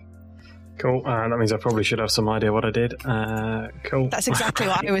 Okay. Cool. That means I probably should have some idea what I did. Cool. That's exactly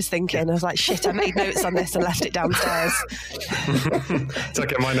what I was thinking. I was like, shit, I made notes on this and left it downstairs. It's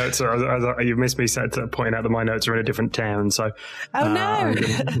okay. My notes are. You missed me pointing out that my notes are in a different town. So. Oh no.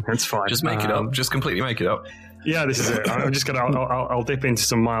 That's fine. Just make it up. Just completely make it up. Yeah, this is it. I'm just gonna. I'll dip into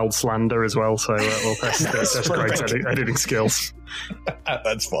some mild slander as well. So we'll test Greg's editing skills.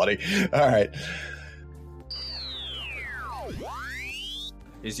 That's funny. All right.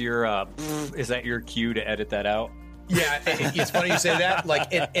 Is that your cue to edit that out? Yeah, it's funny you say that.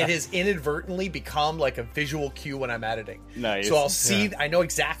 Like it has inadvertently become like a visual cue when I'm editing. Nice. So I'll see. I know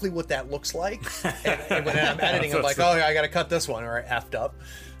exactly what that looks like, and when I'm editing, I'm like, oh, I got to cut this one, or I effed up.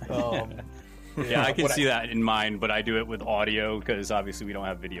 Yeah, I can see that in mine, but I do it with audio because obviously we don't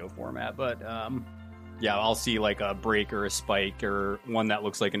have video format. But yeah, I'll see like a break or a spike or one that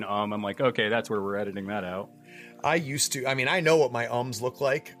looks like an I'm like, okay, that's where we're editing that out. I used to. I mean, I know what my ums look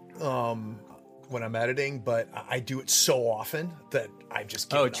like when I'm editing, but I do it so often that I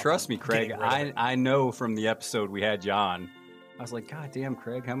just. Oh, trust me, Craig. I know from the episode we had John. I was like, God damn,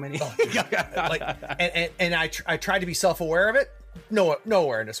 Craig, how many? And I tried to be self-aware of it. No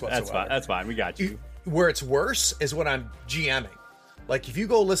awareness whatsoever. That's fine. We got you. Where it's worse is when I'm GMing. Like if you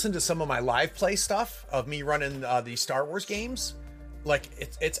go listen to some of my live play stuff of me running these Star Wars games, like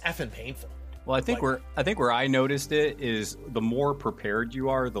it's effing painful. Well, I think where I noticed it is the more prepared you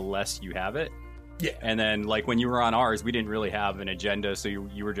are, the less you have it. Yeah. And then like when you were on ours, we didn't really have an agenda, so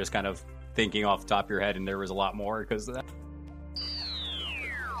you were just kind of thinking off the top of your head, and there was a lot more because of that.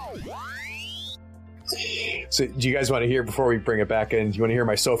 So do you guys want to hear, before we bring it back in, do you want to hear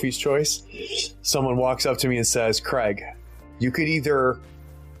my Sophie's choice? Someone walks up to me and says, Craig, you could either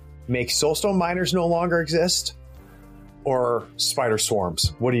make Soulstone miners no longer exist or spider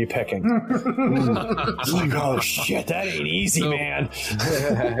swarms. What are you picking? It's like, oh shit, that ain't easy, man.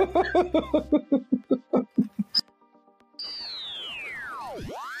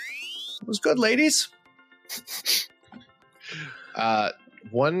 It was good, ladies.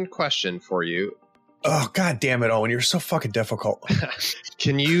 One question for you. Oh, God damn it, Owen. You're so fucking difficult. Is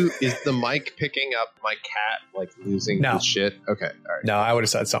the mic picking up my cat, like, losing his shit? Okay, all right. No, I would have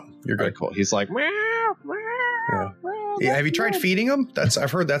said something. You're good. Right, cool. He's like, meow, meow, yeah. Have you tried feeding him?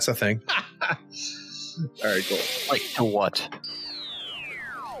 I've heard that's a thing. All right, cool. Like, to what?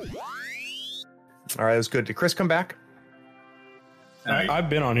 All right, it was good. Did Chris come back? I've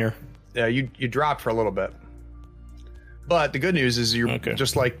been on here. Yeah, you dropped for a little bit. But the good news is you're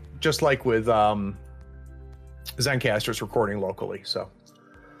just like with Zencaster's recording locally. So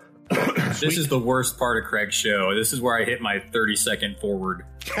this is the worst part of Craig's show. This is where I hit my 30-second forward.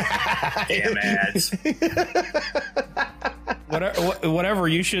 Damn ads. Whatever.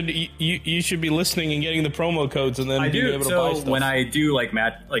 You should be listening and getting the promo codes, and then being able to buy stuff. When I do like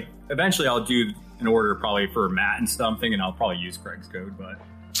Matt, like eventually I'll do an order probably for Matt and something, and I'll probably use Craig's code. But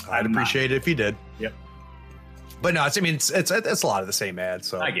I'd appreciate it if you did. Yep. But no, it's a lot of the same ads.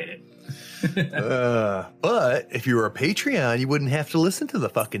 So I get it. But if you were a Patreon, you wouldn't have to listen to the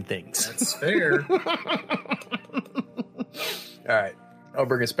fucking things. That's fair. All right, I'll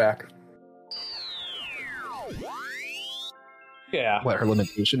bring us back. Yeah, what her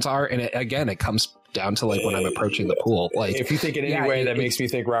limitations are, and it comes down to like when I'm approaching the pool. Like, if you think in any way that makes me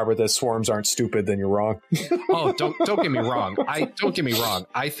think, Robert, that swarms aren't stupid, then you're wrong. Oh, don't get me wrong. Don't get me wrong.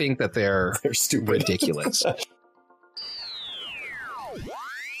 I think that they're stupid, ridiculous.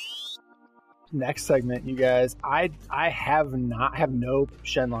 Next segment, you guys. I have no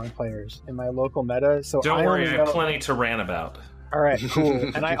Shenlong players in my local meta, so don't worry, I have plenty to rant about. All right, cool.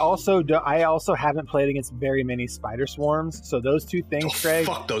 And I also haven't played against very many spider swarms. So those two things, Craig.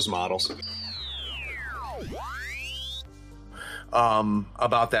 Fuck those models.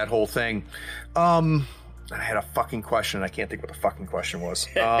 About that whole thing. I had a fucking question. I can't think what the fucking question was.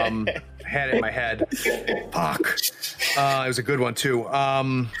 I had it in my head. Fuck. It was a good one too.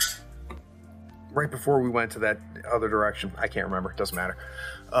 Right before we went to that other direction. I can't remember. It doesn't matter.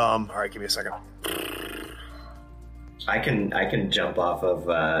 All right, give me a second. I can jump off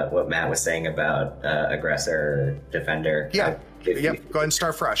of what Matt was saying about aggressor, defender. Yeah. Go ahead and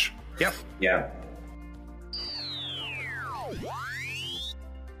start fresh. Yep. Yeah.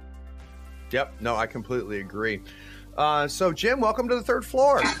 Yep. No, I completely agree. So, Jim, welcome to the third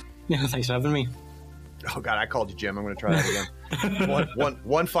floor. Yeah, thanks for having me. Oh, God, I called you Jim. I'm going to try that again.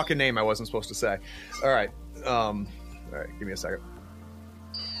 one fucking name I wasn't supposed to say. All right. Give me a second.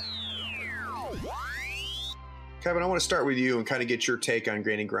 Kevin, I want to start with you and kind of get your take on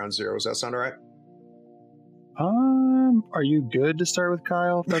gaining ground zero. Does that sound all right? Are you good to start with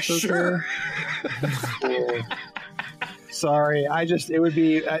Kyle? If that's okay? Sure. Cool. Sorry, it would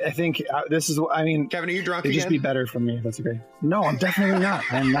be, I think this is, I mean, Kevin, are you drunk it'd again? just be better for me if that's okay. No, I'm definitely not.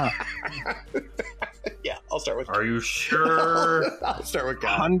 I'm not. Yeah, I'll start with. Are you sure? I'll start with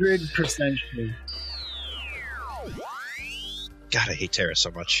Kyle. 100% sure. God, I hate Terra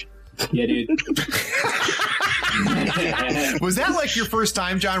so much. Yeah, dude. Was that like your first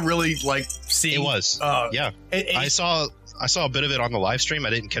time, John? Really like seeing? It was. Yeah, I saw a bit of it on the live stream. I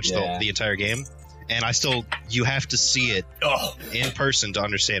didn't catch the entire game, and you have to see it in person to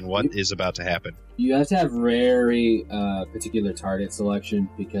understand what is about to happen. You have to have very particular target selection,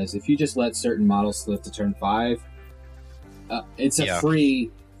 because if you just let certain models slip to turn 5, it's a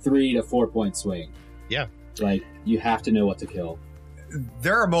free 3 to 4 point swing. Yeah, like you have to know what to kill.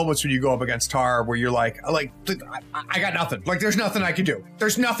 There are moments when you go up against Tar where you're like, I got nothing. Like, there's nothing I can do.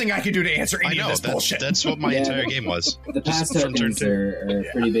 There's nothing I can do to answer any of this bullshit. That's what my entire game was. The pass tokens are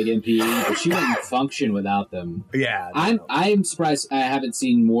pretty big MPE, but you wouldn't function without them. Yeah. I'm surprised I haven't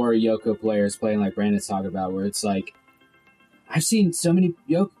seen more Yoko players playing like Brandon's talking about, where it's like, I've seen so many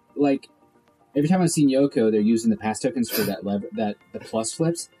Yoko, like, every time I've seen Yoko, they're using the pass tokens for the plus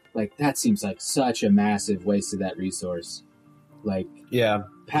flips. Like, that seems like such a massive waste of that resource. Like,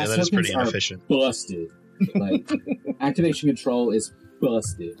 pass that is tokens pretty inefficient. Are busted. Like, activation control is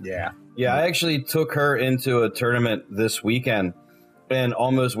busted. Yeah, I actually took her into a tournament this weekend and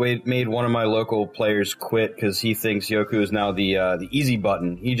almost made one of my local players quit because he thinks Yoku is now the easy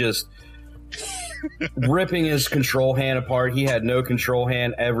button. He just ripping his control hand apart. He had no control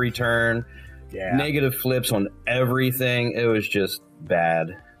hand every turn. Yeah, negative flips on everything. It was just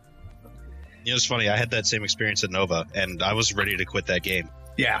bad. You know, it's funny. I had that same experience at Nova, and I was ready to quit that game.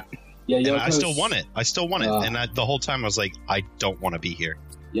 Yeah. And I still won it. And the whole time I was like, I don't want to be here.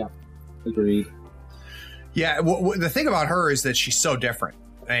 Yeah, agreed. Yeah, the thing about her is that she's so different.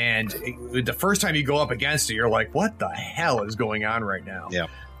 And the first time you go up against her, you're like, what the hell is going on right now? Yeah.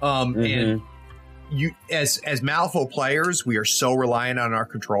 And you, as Malifaux players, we are so reliant on our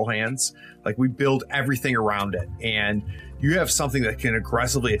control hands. Like, we build everything around it. And you have something that can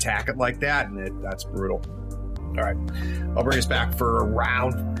aggressively attack it like that, and that's brutal. All right. I'll bring us back for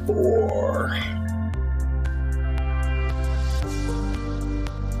round 4.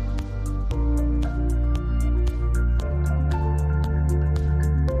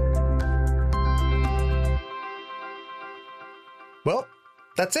 Well,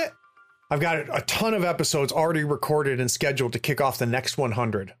 that's it. I've got a ton of episodes already recorded and scheduled to kick off the next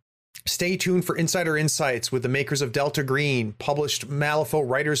 100. Stay tuned for Insider Insights with the makers of Delta Green, published Malifaux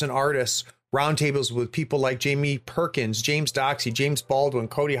writers and artists, roundtables with people like Jamie Perkins, James Doxey, James Baldwin,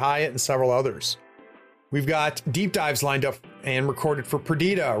 Cody Hyatt, and several others. We've got deep dives lined up and recorded for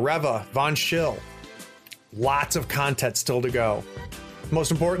Perdita, Reva, Von Schill. Lots of content still to go. Most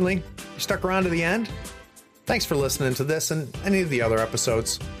importantly, you stuck around to the end? Thanks for listening to this and any of the other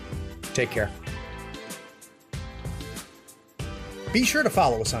episodes. Take care. Be sure to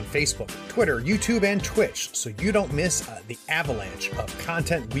follow us on Facebook, Twitter, YouTube, and Twitch so you don't miss the avalanche of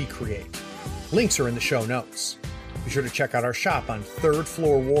content we create. Links are in the show notes. Be sure to check out our shop on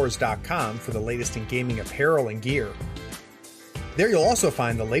thirdfloorwars.com for the latest in gaming apparel and gear. There you'll also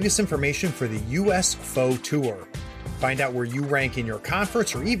find the latest information for the US Faux Tour. Find out where you rank in your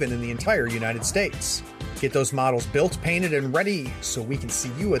conference or even in the entire United States. Get those models built, painted, and ready so we can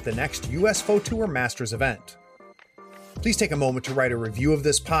see you at the next USFO Tour Masters event. Please take a moment to write a review of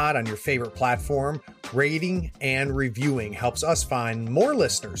this pod on your favorite platform. Rating and reviewing helps us find more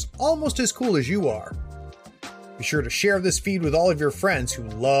listeners almost as cool as you are. Be sure to share this feed with all of your friends who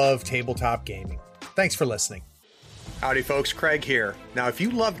love tabletop gaming. Thanks for listening. Howdy folks, Craig here. Now if you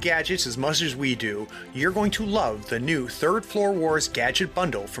love gadgets as much as we do, you're going to love the new Third Floor Wars Gadget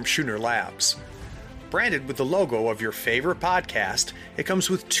Bundle from Schooner Labs. Branded with the logo of your favorite podcast, it comes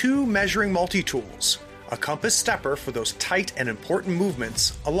with 2 measuring multi-tools, a compass stepper for those tight and important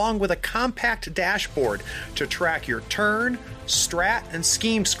movements, along with a compact dashboard to track your turn, strat, and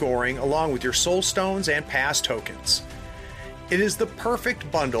scheme scoring along with your soul stones and pass tokens. It is the perfect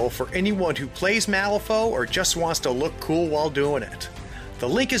bundle for anyone who plays Malifaux or just wants to look cool while doing it. The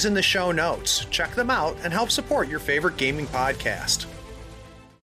link is in the show notes. Check them out and help support your favorite gaming podcast.